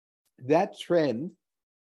 That trend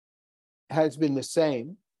has been the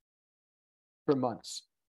same for months.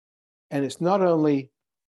 And it's not only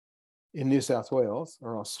in New South Wales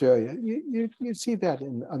or Australia, you see that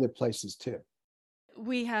in other places too.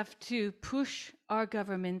 We have to push our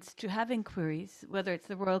governments to have inquiries, whether it's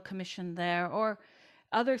the Royal Commission there or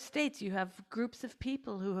other states. You have groups of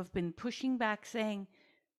people who have been pushing back saying,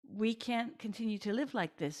 we can't continue to live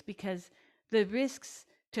like this because the risks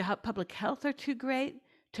to public health are too great,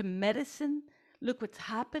 to medicine. Look what's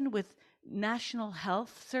happened with national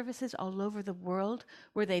health services all over the world,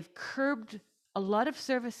 where they've curbed a lot of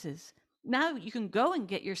services. Now you can go and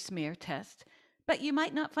get your smear test, but you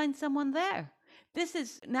might not find someone there. This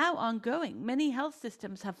is now ongoing. Many health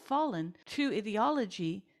systems have fallen to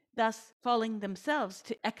ideology, thus falling themselves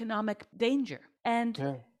to economic danger.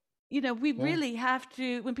 And, we really have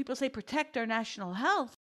to, when people say protect our national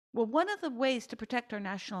health, well, one of the ways to protect our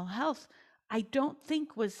national health, I don't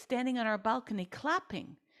think was standing on our balcony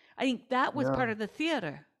clapping. I think that was part of the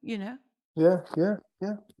theater, Yeah.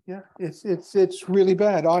 It's really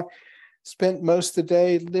bad. I spent most of the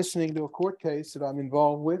day listening to a court case that I'm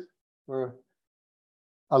involved with, where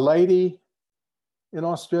a lady in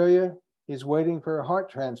Australia is waiting for a heart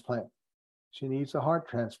transplant. She needs a heart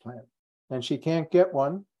transplant, and she can't get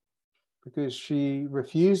one because she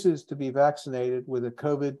refuses to be vaccinated with a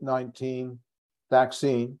COVID-19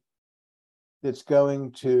 vaccine that's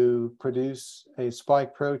going to produce a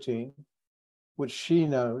spike protein, which she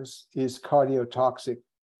knows is cardiotoxic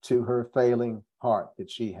to her failing heart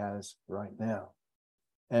that she has right now.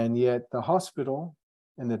 And yet the hospital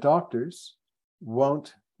and the doctors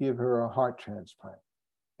won't give her a heart transplant.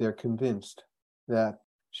 They're convinced that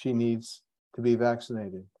she needs to be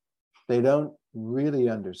vaccinated. They don't really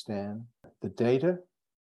understand the data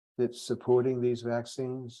that's supporting these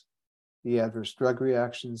vaccines, the adverse drug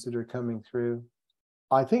reactions that are coming through.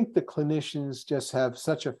 I think the clinicians just have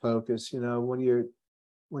such a focus.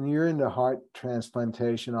 When you're into heart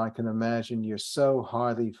transplantation, I can imagine you're so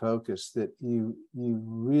highly focused that you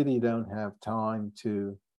really don't have time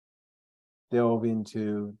to delve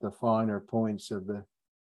into the finer points of the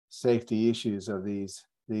safety issues of these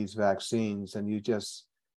vaccines, and you just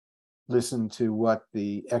listen to what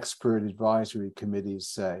the expert advisory committees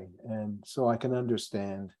say. And so I can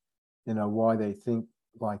understand, why they think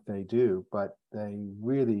like they do, but they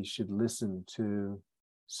really should listen to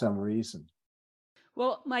some reason.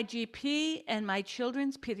 Well, my GP and my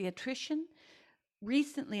children's pediatrician,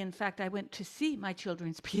 recently, in fact, I went to see my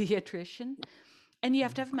children's pediatrician, and you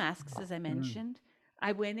have to have masks, as I mentioned.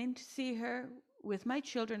 I went in to see her with my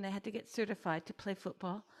children. They had to get certified to play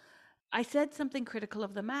football. I said something critical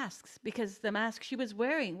of the masks because the mask she was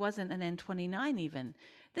wearing wasn't an N99 even.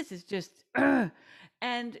 This is just,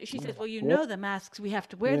 and she says, well, you know, Yep. the masks, we have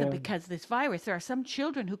to wear them Yeah. because this virus. There are some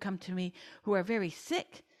children who come to me who are very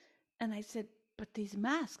sick. And I said, but these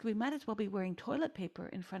masks, we might as well be wearing toilet paper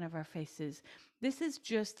in front of our faces. This is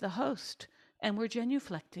just the host, and we're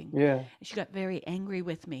genuflecting. Yeah. She got very angry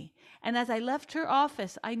with me. And as I left her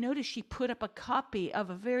office, I noticed she put up a copy of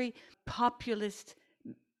a very populist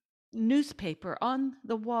newspaper on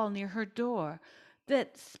the wall near her door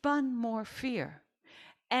that spun more fear.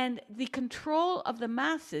 And the control of the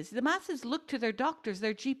masses look to their doctors,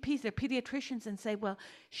 their GPs, their pediatricians, and say, well,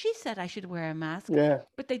 she said I should wear a mask. Yeah.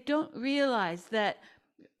 But they don't realize that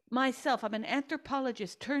myself, I'm an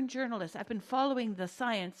anthropologist turned journalist. I've been following the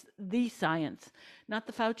science, not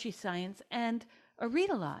the Fauci science, and I read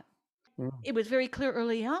a lot. Mm. It was very clear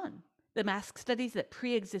early on. The mask studies that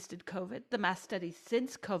pre-existed COVID, the mask studies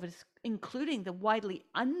since COVID, including the widely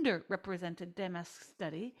underrepresented demask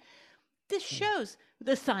study, this shows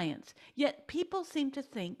the science. Yet people seem to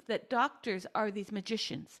think that doctors are these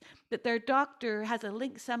magicians, that their doctor has a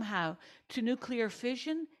link somehow to nuclear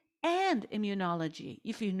fission and immunology,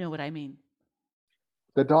 if you know what I mean.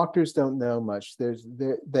 The doctors don't know much.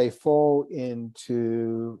 They fall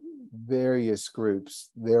into various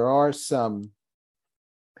groups. There are some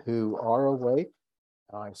who are awake.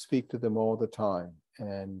 I speak to them all the time,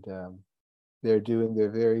 and they're doing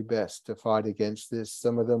their very best to fight against this.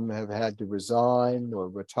 Some of them have had to resign or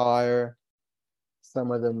retire.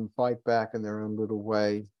 Some of them fight back in their own little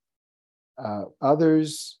way.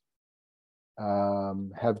 Others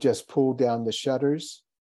have just pulled down the shutters.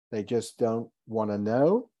 They just don't want to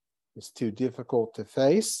know. It's too difficult to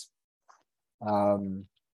face. And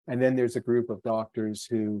then there's a group of doctors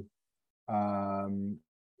who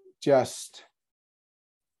just,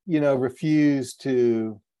 refuse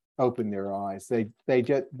to open their eyes.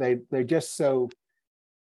 They're just so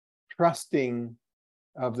trusting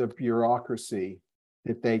of the bureaucracy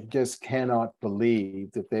that they just cannot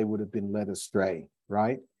believe that they would have been led astray,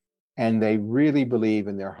 right? And they really believe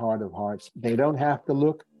in their heart of hearts they don't have to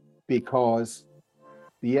look because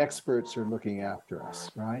the experts are looking after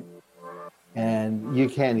us, right? And you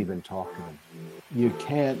can't even talk to them. You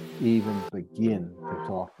can't even begin to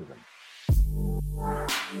talk to them.